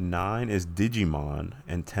 9 is Digimon,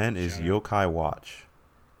 and 10 is Shout out. Yokai Watch.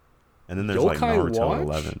 And then there's like Yokai Naruto Watch?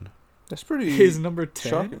 11. That's pretty His number 10?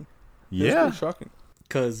 shocking. That's Yeah. pretty shocking.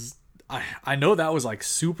 Because I know that was like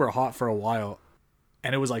super hot for a while,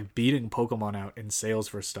 and it was like beating Pokemon out in sales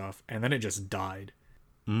for stuff, and then it just died.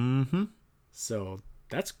 So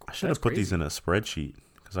that's I should have put these in a spreadsheet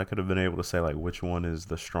because I could have been able to say like which one is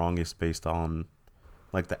the strongest based on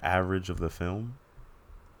like the average of the film.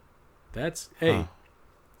 That's hey, Huh.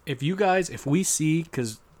 if we see,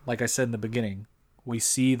 because like I said in the beginning, we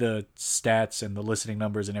see the stats and the listening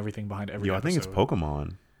numbers and everything behind every Yo, I think it's episode.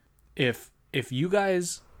 Pokemon. If you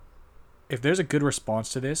guys, if there's a good response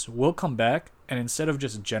to this, we'll come back, and instead of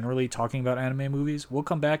just generally talking about anime movies, we'll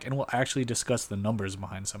come back and we'll actually discuss the numbers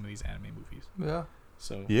behind some of these anime movies. Yeah.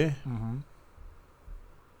 So Yeah. Mm-hmm.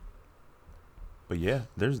 But yeah,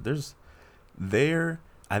 there's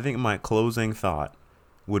I think my closing thought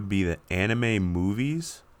would be that anime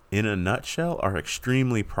movies in a nutshell are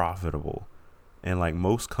extremely profitable. And like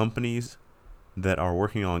most companies that are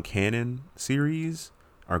working on canon series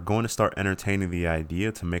are going to start entertaining the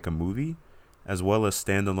idea to make a movie, as well as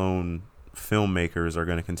standalone filmmakers are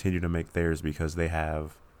going to continue to make theirs because they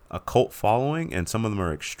have a cult following, and some of them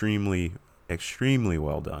are extremely, extremely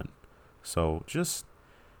well done. So just,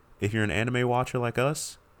 if you're an anime watcher like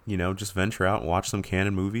us, you know, just venture out and watch some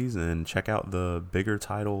canon movies and check out the bigger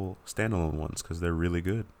title standalone ones because they're really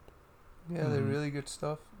good. Yeah, they're really good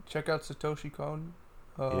stuff. Check out Satoshi Kon.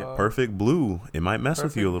 Yeah, Perfect Blue. It might mess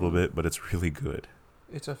with you a Perfect little Blue. bit, but it's really good.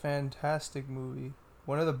 It's a fantastic movie.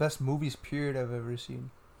 One of the best movies, period, I've ever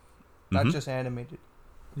seen. Not just animated.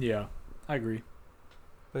 Yeah, I agree.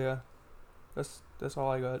 But yeah, that's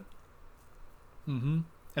all I got.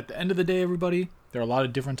 At the end of the day, everybody, there are a lot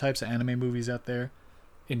of different types of anime movies out there.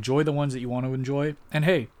 Enjoy the ones that you want to enjoy. And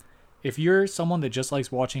hey, if you're someone that just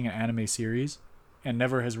likes watching an anime series and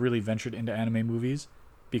never has really ventured into anime movies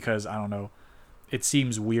because, I don't know, it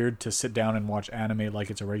seems weird to sit down and watch anime like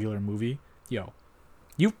it's a regular movie,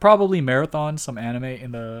 you've probably marathoned some anime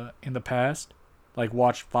in the past, like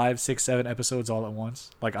watched 5, 6, 7 episodes all at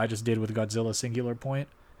once, like I just did with Godzilla Singular Point.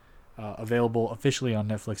 Available officially on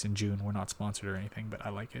Netflix in June. We're not sponsored or anything, but I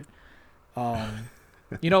like it.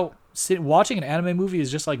 Watching an anime movie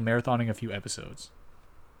is just like marathoning a few episodes.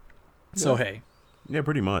 So hey, yeah,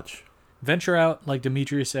 pretty much. Venture out, like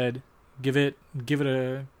Demetrius said. Give it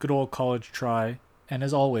a good old college try. And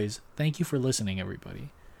as always, thank you for listening, everybody.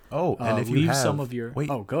 Oh, and if you leave have some of your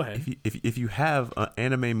go ahead. If you have an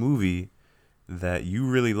anime movie that you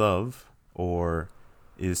really love or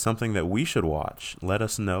is something that we should watch, let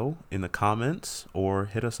us know in the comments or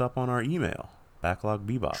hit us up on our email,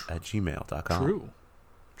 backlogbebop@gmail.com.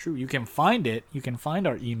 True. You can find it. You can find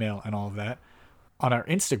our email and all of that on our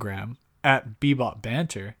Instagram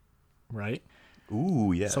 @bebopbanter, right?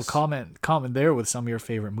 Ooh, yes. So comment there with some of your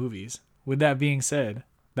favorite movies. With that being said,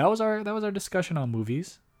 that was our discussion on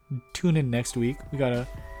movies. Tune in next week. We got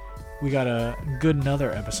a good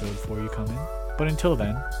another episode for you coming. But until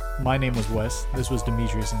then, my name was Wes. This was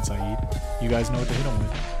Demetrius and Saeed. You guys know what to hit them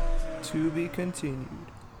with. To be continued.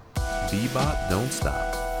 Bebop, don't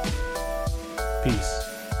stop. Peace.